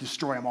heaven and just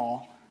destroy them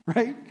all,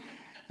 right?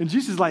 And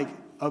Jesus is like,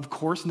 of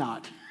course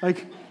not.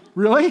 Like,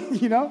 really?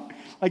 You know?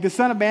 Like the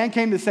Son of Man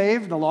came to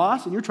save the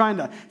lost, and you're trying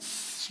to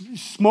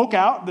smoke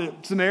out the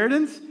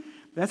Samaritans?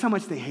 That's how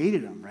much they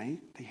hated him, right?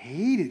 They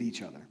hated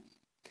each other.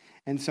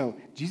 And so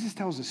Jesus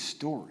tells a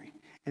story,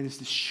 and it's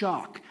the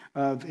shock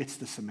of it's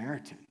the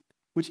Samaritan,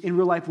 which in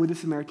real life, would the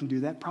Samaritan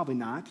do that? Probably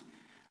not.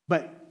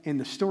 But in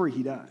the story,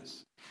 he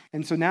does.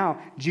 And so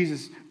now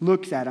Jesus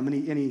looks at him, and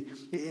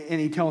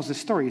he tells this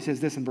story. He says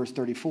this in verse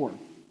 34.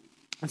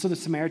 And so the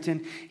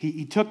Samaritan,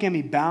 he took him,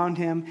 he bound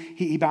him,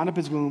 he bound up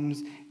his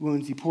wounds.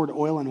 He poured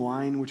oil and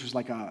wine, which was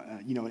like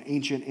an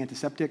ancient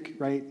antiseptic,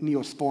 right?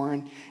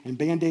 Neosporin and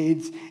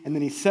Band-Aids. And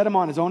then he set him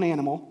on his own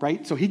animal,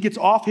 right? So he gets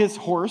off his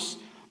horse.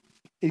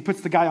 He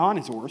puts the guy on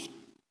his horse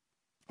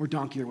or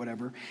donkey or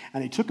whatever.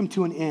 And they took him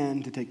to an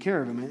inn to take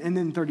care of him. And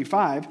then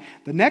 35,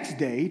 the next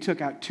day he took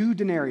out 2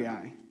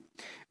 denarii,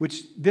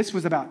 which this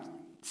was about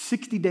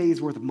 60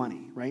 days worth of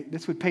money, right?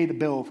 This would pay the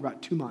bill for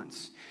about 2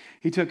 months.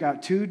 He took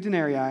out 2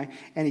 denarii,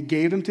 and he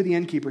gave them to the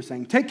innkeeper,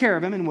 saying, take care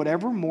of him, and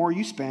whatever more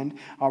you spend,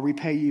 I'll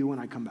repay you when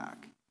I come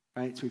back.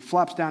 Right? So he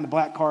flops down the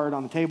black card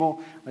on the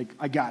table, like,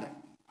 I got it.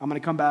 I'm going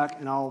to come back,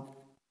 and I'll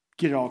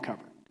get it all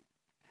covered.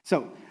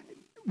 So,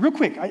 real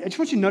quick, I just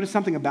want you to notice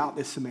something about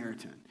this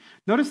Samaritan.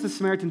 Notice the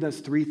Samaritan does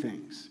 3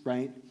 things,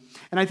 right?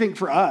 And I think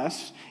for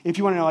us, if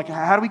you want to know, like,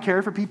 how do we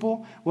care for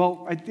people?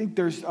 Well, I think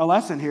there's a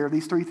lesson here of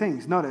these 3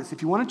 things. Notice,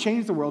 if you want to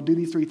change the world, do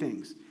these 3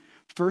 things.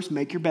 First,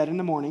 make your bed in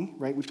the morning,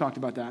 right? We've talked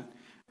about that,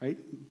 right?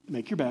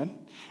 Make your bed.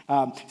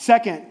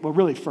 Second, well,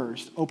 really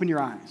first, open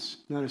your eyes.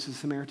 Notice the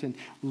Samaritan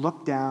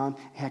looked down,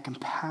 had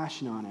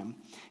compassion on him.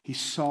 He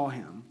saw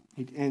him,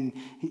 and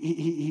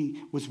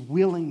he was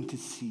willing to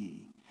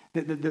see.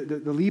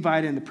 The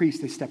Levite and the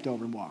priest, they stepped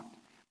over and walked.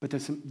 But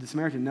the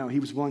Samaritan, no, he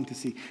was willing to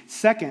see.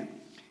 Second,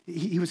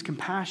 he was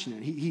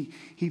compassionate. He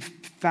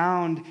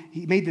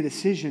made the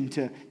decision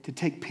to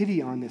take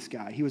pity on this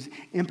guy. He was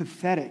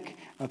empathetic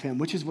of him,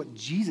 which is what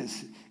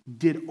Jesus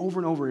did over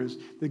and over.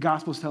 The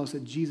Gospels tell us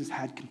that Jesus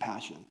had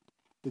compassion,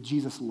 that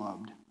Jesus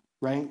loved,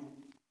 right?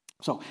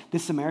 So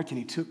this Samaritan,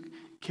 he took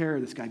care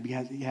of this guy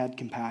because he had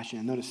compassion.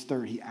 And notice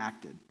third, he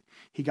acted.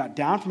 He got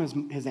down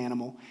from his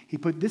animal. He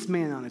put this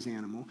man on his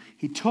animal.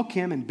 He took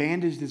him and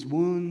bandaged his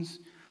wounds.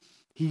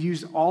 He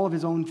used all of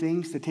his own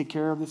things to take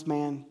care of this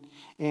man.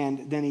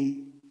 And then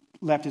he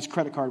left his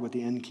credit card with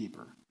the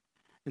innkeeper.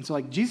 And so,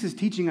 like, Jesus is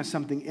teaching us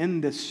something in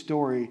this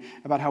story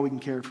about how we can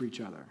care for each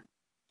other.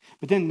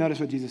 But then notice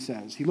what Jesus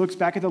says. He looks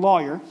back at the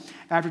lawyer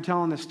after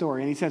telling this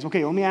story, and he says,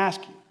 okay, let me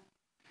ask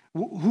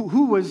you,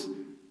 who was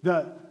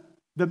the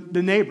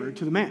neighbor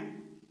to the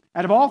man?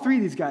 Out of all 3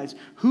 of these guys,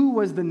 who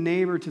was the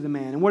neighbor to the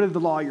man? And what did the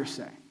lawyer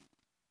say?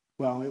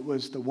 Well, it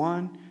was the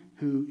one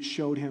who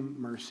showed him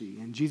mercy.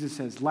 And Jesus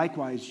says,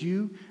 likewise,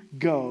 you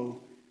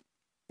go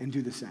and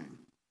do the same.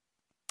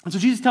 And so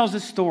Jesus tells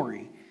this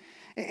story,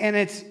 and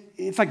it's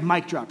like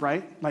mic drop,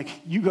 right? Like,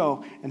 you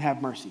go and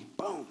have mercy.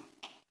 Boom.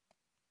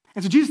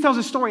 And so Jesus tells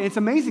this story, and it's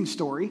an amazing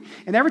story,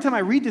 and every time I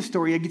read this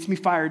story, it gets me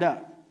fired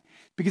up.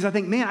 Because I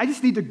think, man, I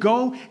just need to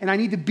go, and I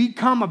need to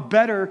become a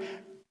better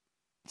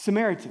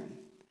Samaritan.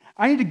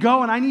 I need to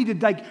go, and I need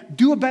to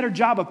do a better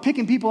job of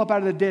picking people up out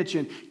of the ditch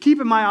and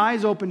keeping my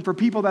eyes open for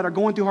people that are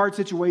going through hard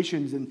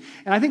situations. And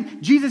I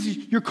think, Jesus,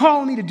 you're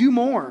calling me to do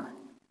more.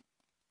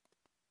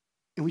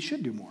 And we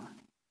should do more.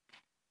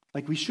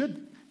 Like, we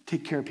should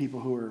take care of people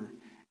who are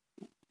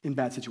in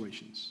bad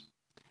situations.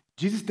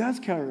 Jesus does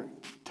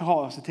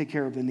call us to take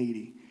care of the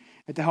needy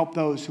and to help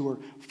those who are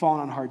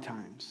falling on hard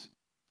times.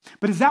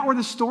 But is that where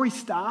the story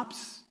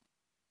stops?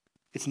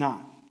 It's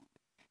not.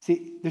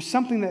 See, there's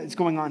something that's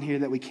going on here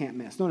that we can't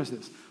miss. Notice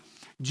this.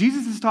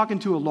 Jesus is talking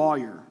to a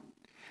lawyer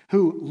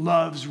who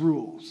loves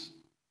rules.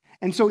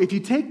 And so if you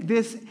take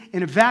this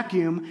in a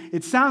vacuum,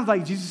 it sounds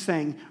like Jesus is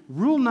saying,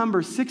 rule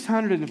number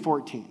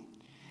 614.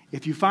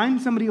 If you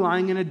find somebody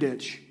lying in a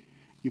ditch,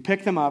 you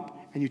pick them up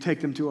and you take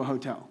them to a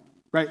hotel,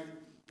 right?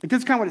 Like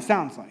that's kind of what it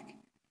sounds like.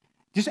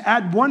 Just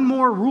add one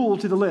more rule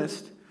to the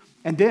list,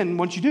 and then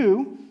once you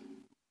do,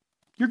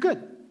 you're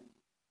good.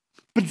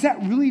 But is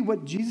that really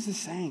what Jesus is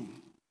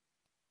saying?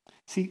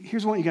 See,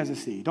 here's what I want you guys to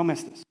see. Don't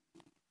miss this.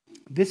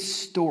 This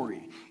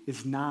story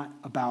is not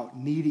about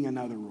needing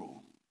another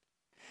rule.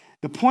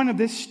 The point of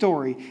this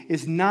story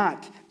is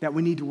not that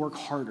we need to work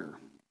harder.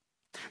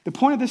 The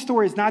point of this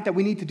story is not that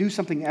we need to do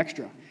something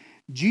extra.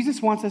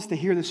 Jesus wants us to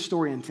hear this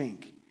story and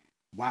think,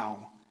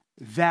 wow,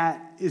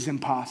 that is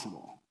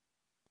impossible.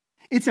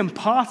 It's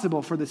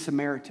impossible for the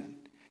Samaritan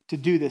to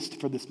do this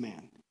for this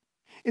man.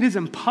 It is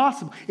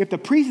impossible. If the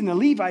priest and the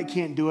Levite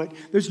can't do it,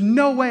 there's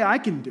no way I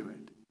can do it.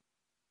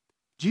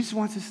 Jesus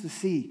wants us to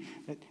see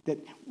that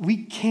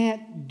we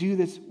can't do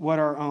this on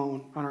our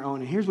own.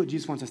 And here's what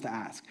Jesus wants us to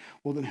ask.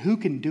 Well, then who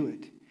can do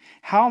it?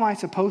 How am I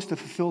supposed to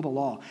fulfill the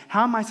law?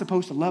 How am I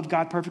supposed to love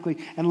God perfectly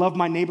and love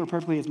my neighbor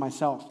perfectly as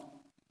myself?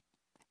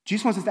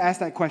 Jesus wants us to ask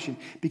that question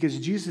because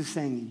Jesus is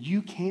saying,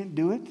 you can't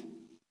do it,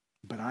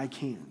 but I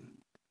can,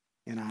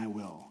 and I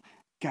will.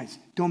 Guys,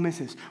 don't miss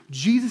this.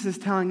 Jesus is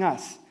telling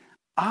us,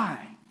 I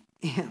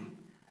am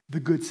the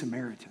Good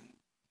Samaritan.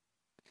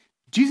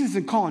 Jesus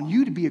isn't calling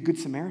you to be a Good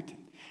Samaritan.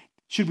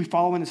 Should we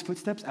follow in his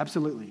footsteps?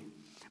 Absolutely.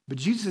 But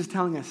Jesus is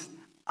telling us,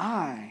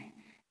 I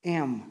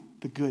am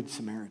the Good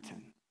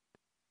Samaritan.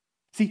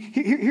 See,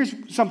 here's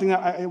something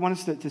that I want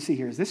us to see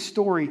here. Is this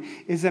story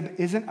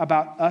isn't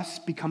about us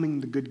becoming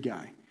the good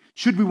guy.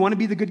 Should we want to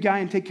be the good guy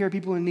and take care of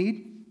people in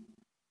need?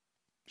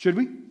 Should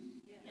we?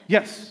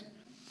 Yes.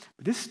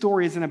 But this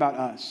story isn't about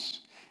us.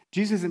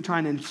 Jesus isn't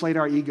trying to inflate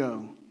our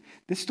ego.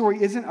 This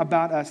story isn't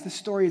about us. This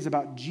story is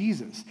about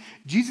Jesus.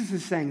 Jesus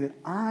is saying that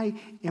I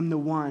am the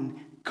one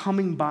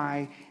coming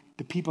by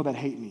the people that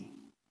hate me.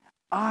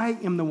 I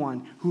am the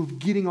one who's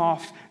getting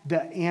off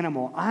the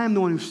animal. I am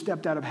the one who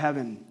stepped out of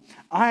heaven.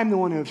 I am the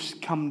one who has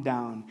come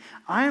down.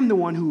 I am the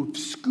one who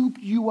scooped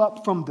you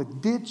up from the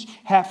ditch,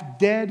 half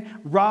dead,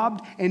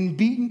 robbed, and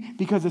beaten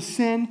because of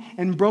sin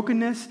and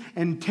brokenness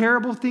and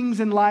terrible things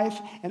in life.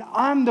 And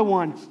I'm the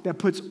one that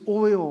puts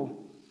oil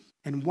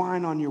and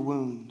wine on your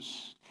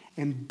wounds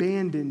and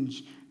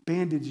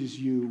bandages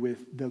you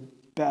with the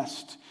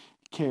best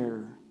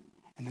care.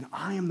 And then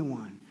I am the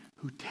one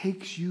who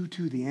takes you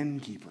to the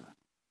innkeeper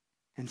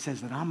and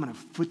says that I'm going to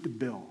foot the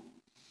bill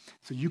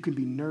so you can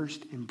be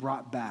nursed and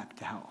brought back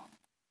to health.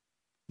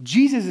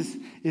 Jesus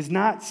is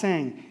not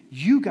saying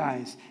you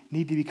guys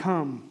need to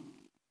become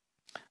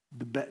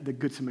the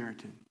Good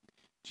Samaritan.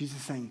 Jesus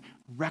is saying,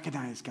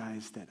 recognize,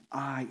 guys, that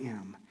I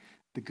am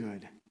the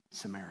Good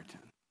Samaritan.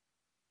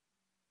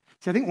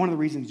 See, I think one of the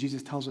reasons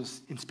Jesus tells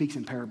us and speaks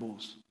in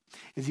parables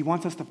is he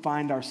wants us to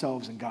find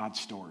ourselves in God's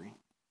story.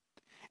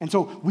 And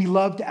so we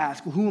love to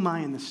ask, well, who am I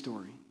in this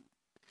story?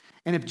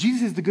 And if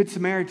Jesus is the Good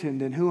Samaritan,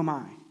 then who am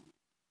I?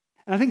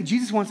 And I think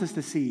Jesus wants us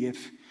to see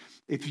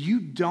if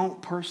you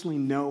don't personally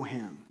know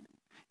him,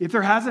 if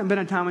there hasn't been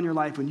a time in your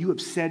life when you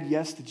have said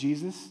yes to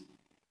Jesus,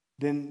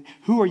 then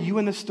who are you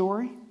in the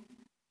story?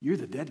 You're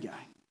the dead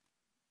guy.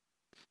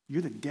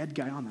 You're the dead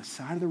guy on the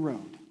side of the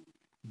road,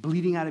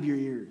 bleeding out of your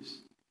ears.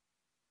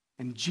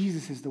 And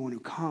Jesus is the one who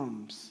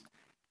comes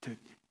to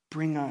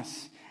bring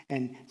us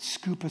and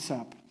scoop us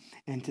up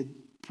and to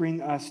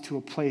bring us to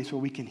a place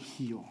where we can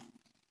heal.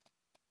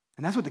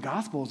 And that's what the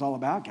gospel is all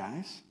about,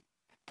 guys.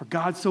 For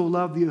God so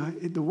loved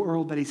the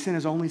world that he sent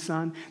his only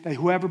son, that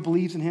whoever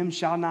believes in him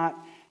shall not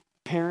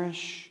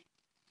perish,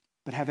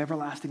 but have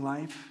everlasting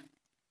life.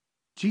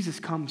 Jesus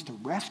comes to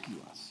rescue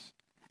us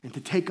and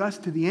to take us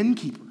to the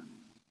innkeeper.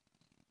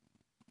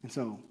 And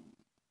so,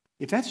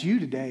 if that's you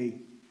today,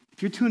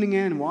 if you're tuning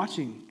in and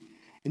watching,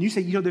 and you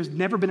say, there's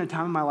never been a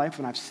time in my life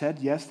when I've said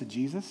yes to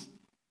Jesus,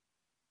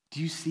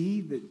 do you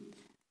see that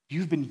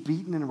you've been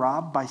beaten and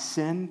robbed by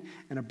sin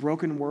and a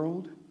broken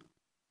world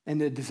and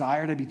the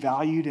desire to be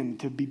valued and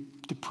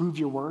to prove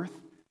your worth?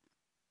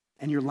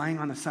 And you're laying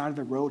on the side of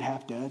the road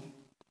half dead,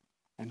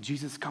 and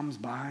Jesus comes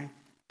by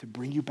to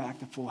bring you back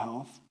to full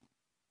health.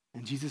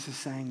 And Jesus is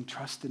saying,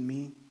 trust in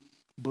me,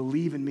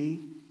 believe in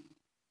me.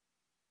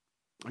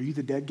 Are you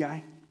the dead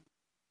guy?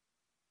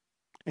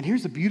 And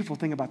here's the beautiful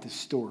thing about this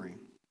story.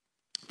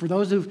 For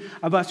those of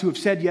us who have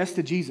said yes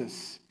to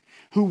Jesus,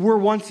 who were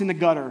once in the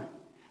gutter,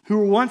 who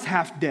were once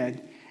half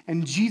dead,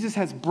 and Jesus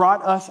has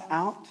brought us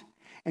out,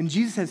 and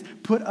Jesus has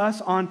put us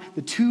on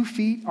the 2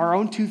 feet, our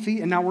own 2 feet,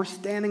 and now we're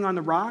standing on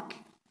the rock.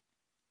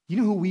 You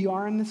know who we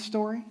are in this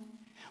story?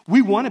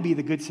 We want to be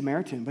the Good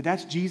Samaritan, but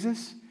that's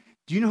Jesus.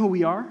 Do you know who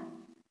we are?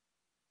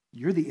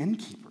 You're the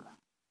innkeeper.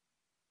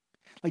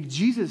 Like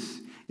Jesus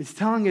is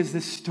telling us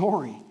this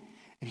story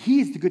And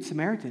he is the Good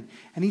Samaritan.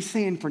 And he's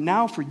saying, for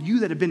now, for you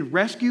that have been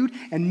rescued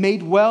and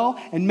made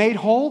well and made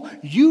whole,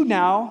 you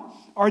now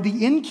are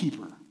the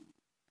innkeeper.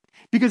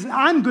 Because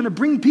I'm going to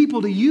bring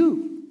people to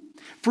you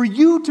for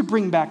you to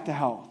bring back to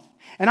health.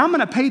 And I'm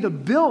going to pay the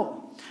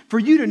bill for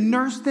you to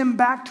nurse them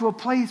back to a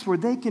place where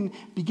they can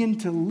begin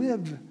to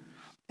live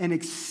and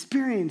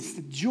experience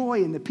the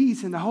joy and the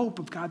peace and the hope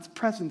of God's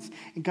presence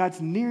and God's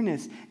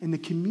nearness and the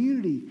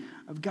community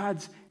of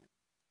God's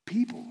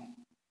people.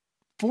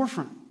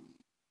 Forefront.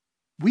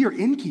 We are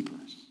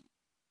innkeepers.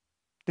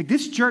 Like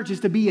this church is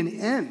to be an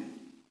inn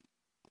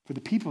for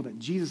the people that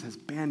Jesus has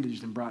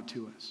bandaged and brought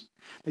to us.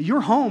 That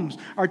your homes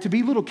are to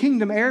be little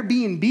kingdom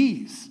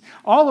Airbnbs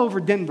all over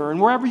Denver and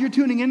wherever you're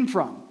tuning in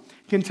from.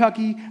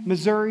 Kentucky,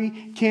 Missouri,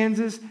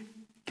 Kansas.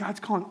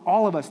 God's calling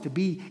all of us to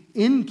be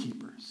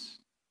innkeepers.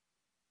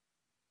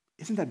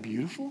 Isn't that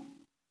beautiful?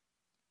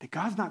 That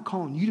God's not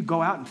calling you to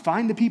go out and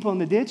find the people in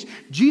the ditch.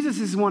 Jesus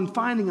is the one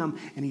finding them,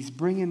 and he's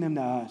bringing them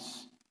to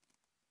us.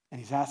 And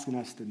he's asking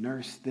us to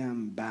nurse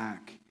them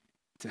back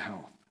to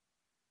health,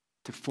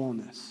 to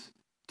fullness,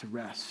 to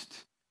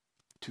rest,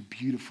 to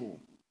beautiful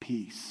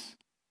peace.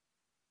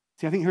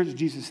 See, I think here's what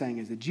Jesus is saying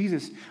is that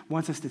Jesus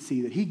wants us to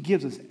see that he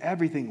gives us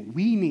everything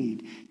we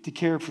need to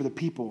care for the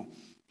people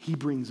he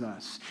brings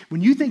us.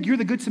 When you think you're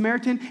the Good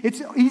Samaritan,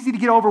 it's easy to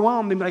get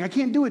overwhelmed and be like, I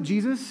can't do it,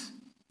 Jesus.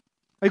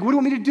 Like, what do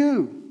you want me to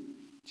do?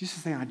 Jesus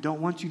is saying, I don't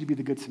want you to be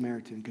the Good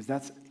Samaritan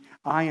because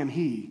I am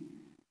he.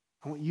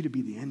 I want you to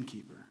be the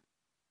innkeeper.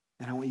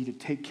 And I want you to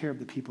take care of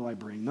the people I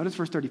bring. Notice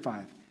verse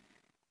 35.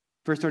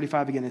 Verse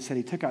 35 again, it said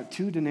he took out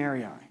 2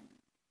 denarii,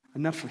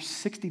 enough for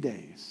 60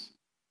 days.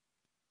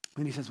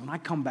 And he says, when I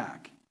come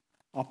back,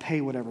 I'll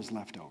pay whatever's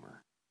left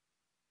over.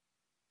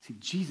 See,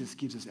 Jesus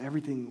gives us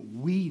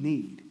everything we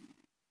need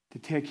to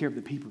take care of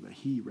the people that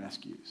he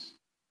rescues.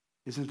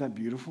 Isn't that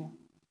beautiful?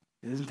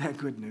 Isn't that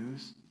good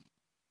news?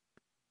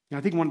 I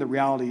think one of the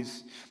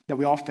realities that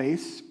we all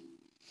face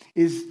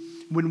is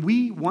when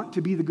we want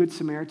to be the Good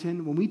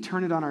Samaritan, when we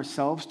turn it on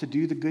ourselves to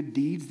do the good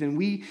deeds, then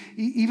we,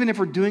 even if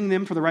we're doing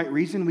them for the right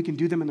reason, we can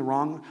do them in the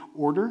wrong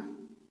order.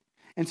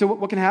 And so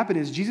what can happen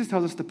is Jesus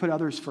tells us to put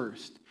others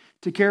first,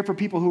 to care for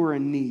people who are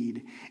in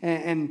need.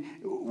 And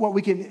what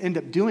we can end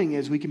up doing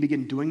is we can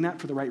begin doing that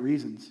for the right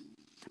reasons.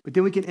 But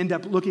then we can end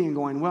up looking and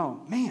going,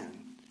 well, man,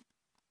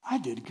 I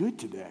did good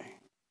today.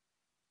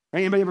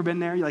 Right? Anybody ever been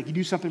there? You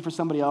do something for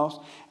somebody else,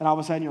 and all of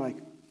a sudden you're like,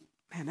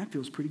 man, that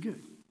feels pretty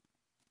good.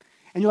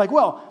 And you're like,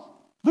 well,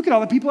 look at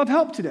all the people I've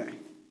helped today.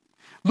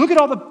 Look at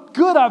all the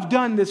good I've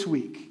done this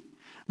week.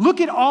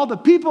 Look at all the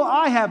people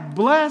I have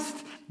blessed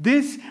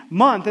this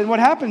month. And what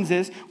happens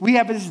is we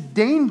have this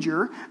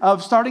danger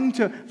of starting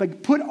to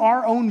put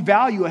our own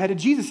value ahead of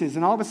Jesus's.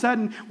 And all of a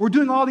sudden we're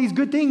doing all these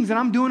good things and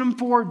I'm doing them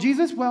for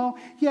Jesus. Well,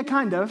 yeah,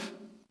 kind of.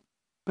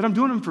 But I'm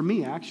doing them for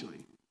me,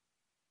 actually.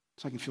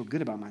 So I can feel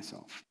good about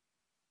myself.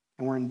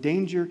 And we're in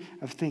danger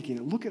of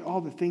thinking, look at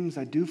all the things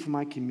I do for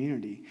my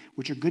community,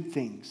 which are good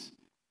things,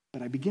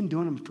 but I begin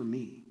doing them for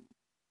me.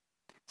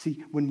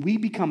 See, when we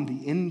become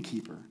the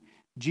innkeeper,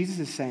 Jesus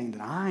is saying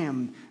that I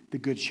am the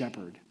good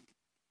shepherd.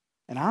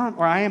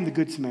 I am the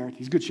good Samaritan.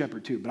 He's a good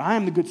shepherd too, but I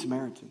am the good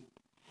Samaritan.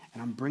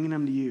 And I'm bringing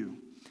them to you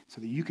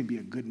so that you can be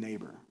a good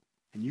neighbor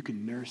and you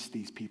can nurse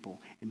these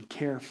people and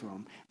care for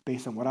them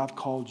based on what I've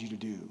called you to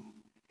do.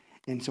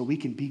 And so we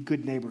can be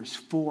good neighbors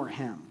for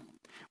him.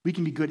 We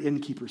can be good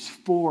innkeepers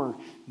for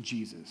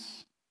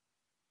Jesus.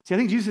 See, I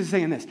think Jesus is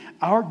saying this.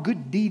 Our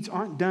good deeds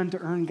aren't done to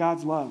earn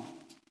God's love.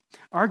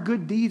 Our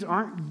good deeds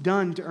aren't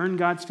done to earn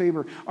God's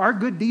favor. Our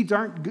good deeds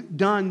aren't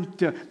done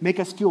to make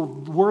us feel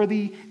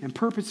worthy and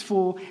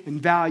purposeful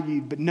and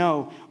valued. But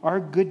no, our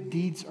good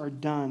deeds are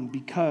done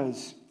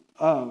because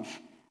of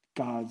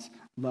God's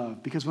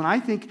love. Because when I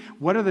think,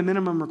 what are the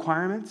minimum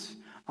requirements?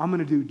 I'm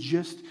going to do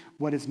just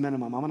what is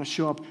minimum. I'm going to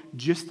show up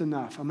just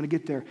enough. I'm going to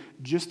get there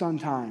just on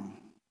time.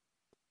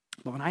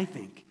 But when I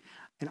think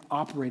and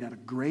operate out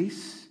of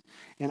grace,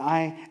 and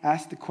I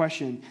ask the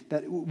question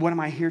that what am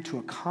I here to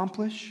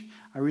accomplish?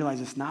 I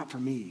realize it's not for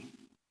me,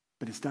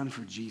 but it's done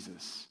for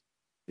Jesus.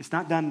 It's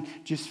not done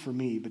just for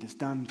me, but it's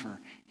done for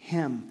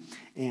him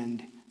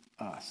and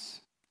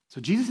us.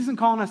 So Jesus isn't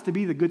calling us to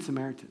be the Good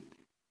Samaritan.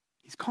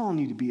 He's calling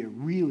you to be a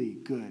really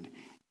good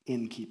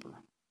innkeeper.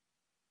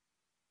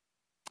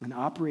 And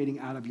operating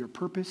out of your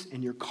purpose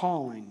and your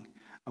calling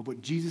of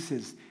what Jesus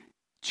has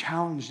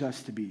challenged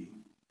us to be,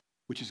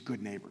 which is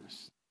good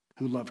neighbors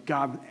who love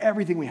God with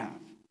everything we have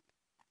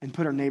and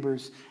put our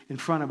neighbors in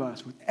front of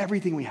us with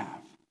everything we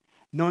have,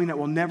 knowing that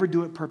we'll never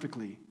do it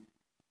perfectly,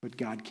 but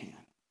God can.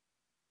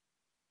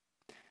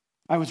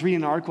 I was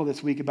reading an article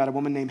this week about a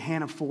woman named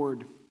Hannah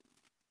Ford.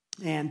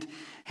 And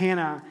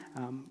Hannah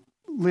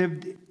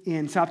lived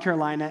in South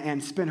Carolina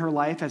and spent her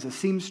life as a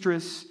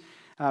seamstress.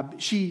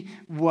 She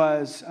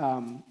was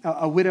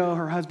a widow.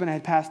 Her husband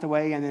had passed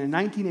away. And then in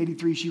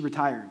 1983, she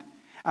retired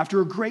after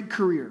a great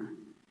career.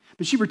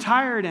 But she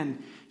retired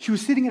and she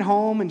was sitting at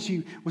home and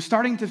she was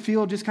starting to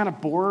feel just kind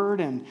of bored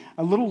and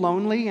a little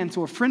lonely. And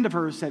so a friend of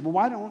hers said, well,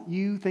 why don't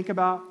you think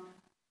about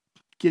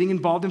getting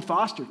involved in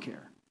foster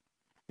care?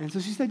 And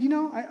so she said,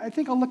 I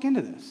think I'll look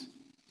into this.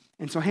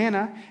 And so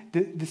Hannah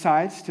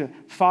decides to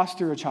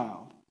foster a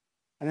child,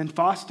 and then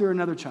foster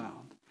another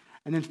child,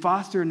 and then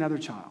foster another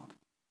child.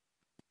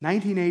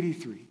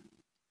 1983,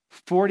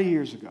 40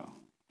 years ago.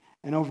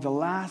 And over the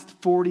last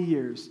 40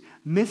 years,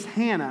 Miss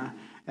Hannah,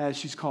 as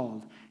she's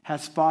called,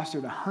 has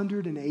fostered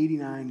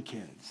 189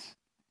 kids.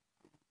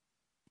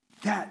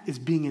 That is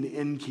being an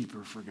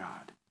innkeeper for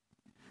God.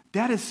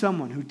 That is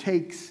someone who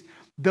takes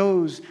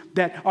those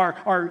that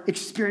are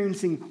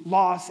experiencing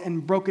loss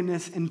and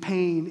brokenness and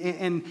pain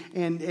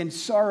and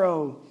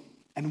sorrow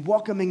and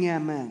welcoming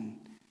them in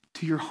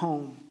to your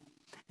home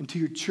and to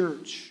your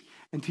church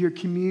and to your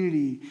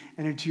community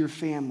and into your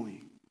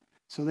family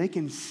so they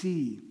can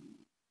see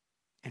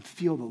and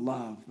feel the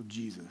love of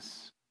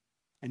Jesus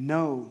and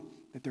know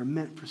that they're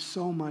meant for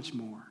so much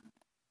more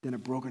than a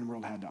broken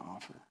world had to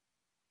offer.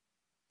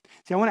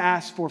 See, I want to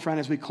ask for a friend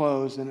as we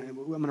close, and I'm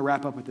going to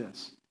wrap up with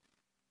this.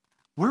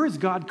 Where is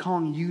God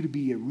calling you to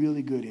be a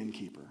really good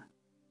innkeeper?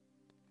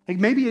 Like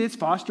maybe it's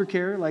foster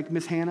care, like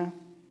Miss Hannah,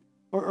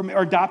 or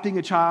adopting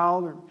a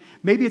child, or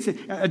maybe it's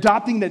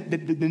adopting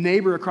the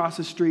neighbor across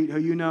the street who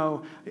you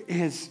know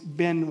has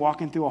been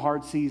walking through a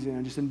hard season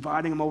and just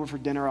inviting them over for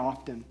dinner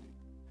often.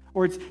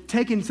 Or it's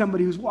taking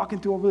somebody who's walking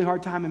through a really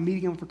hard time and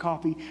meeting them for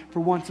coffee for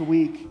once a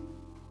week.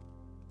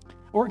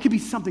 Or it could be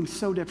something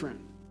so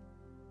different.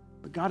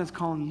 But God is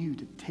calling you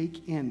to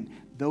take in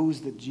those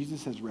that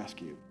Jesus has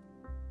rescued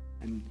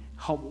and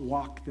help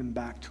walk them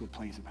back to a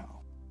place of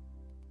health.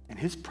 And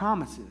his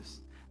promise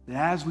is that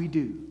as we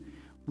do,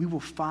 we will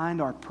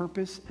find our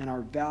purpose and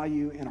our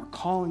value and our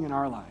calling in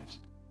our lives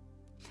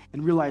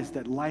and realize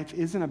that life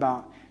isn't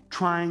about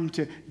trying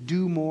to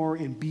do more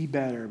and be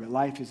better, but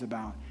life is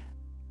about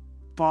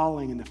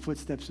following in the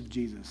footsteps of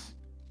Jesus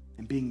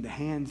and being the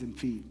hands and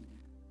feet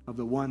of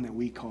the one that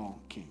we call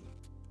King.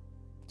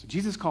 So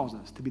Jesus calls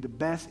us to be the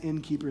best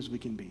innkeepers we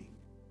can be.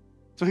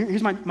 So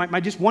here's my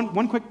just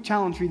one quick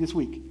challenge for you this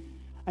week.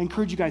 I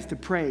encourage you guys to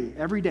pray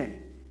every day.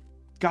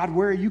 God,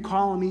 where are you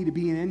calling me to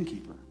be an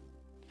innkeeper?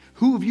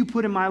 Who have you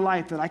put in my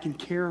life that I can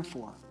care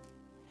for?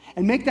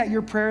 And make that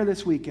your prayer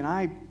this week, and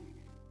I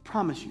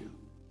promise you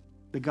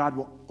that God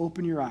will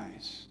open your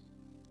eyes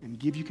and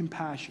give you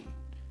compassion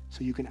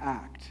so you can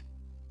act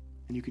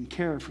and you can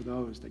care for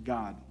those that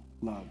God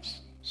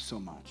loves so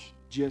much,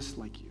 just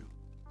like you.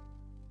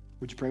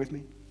 Would you pray with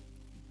me?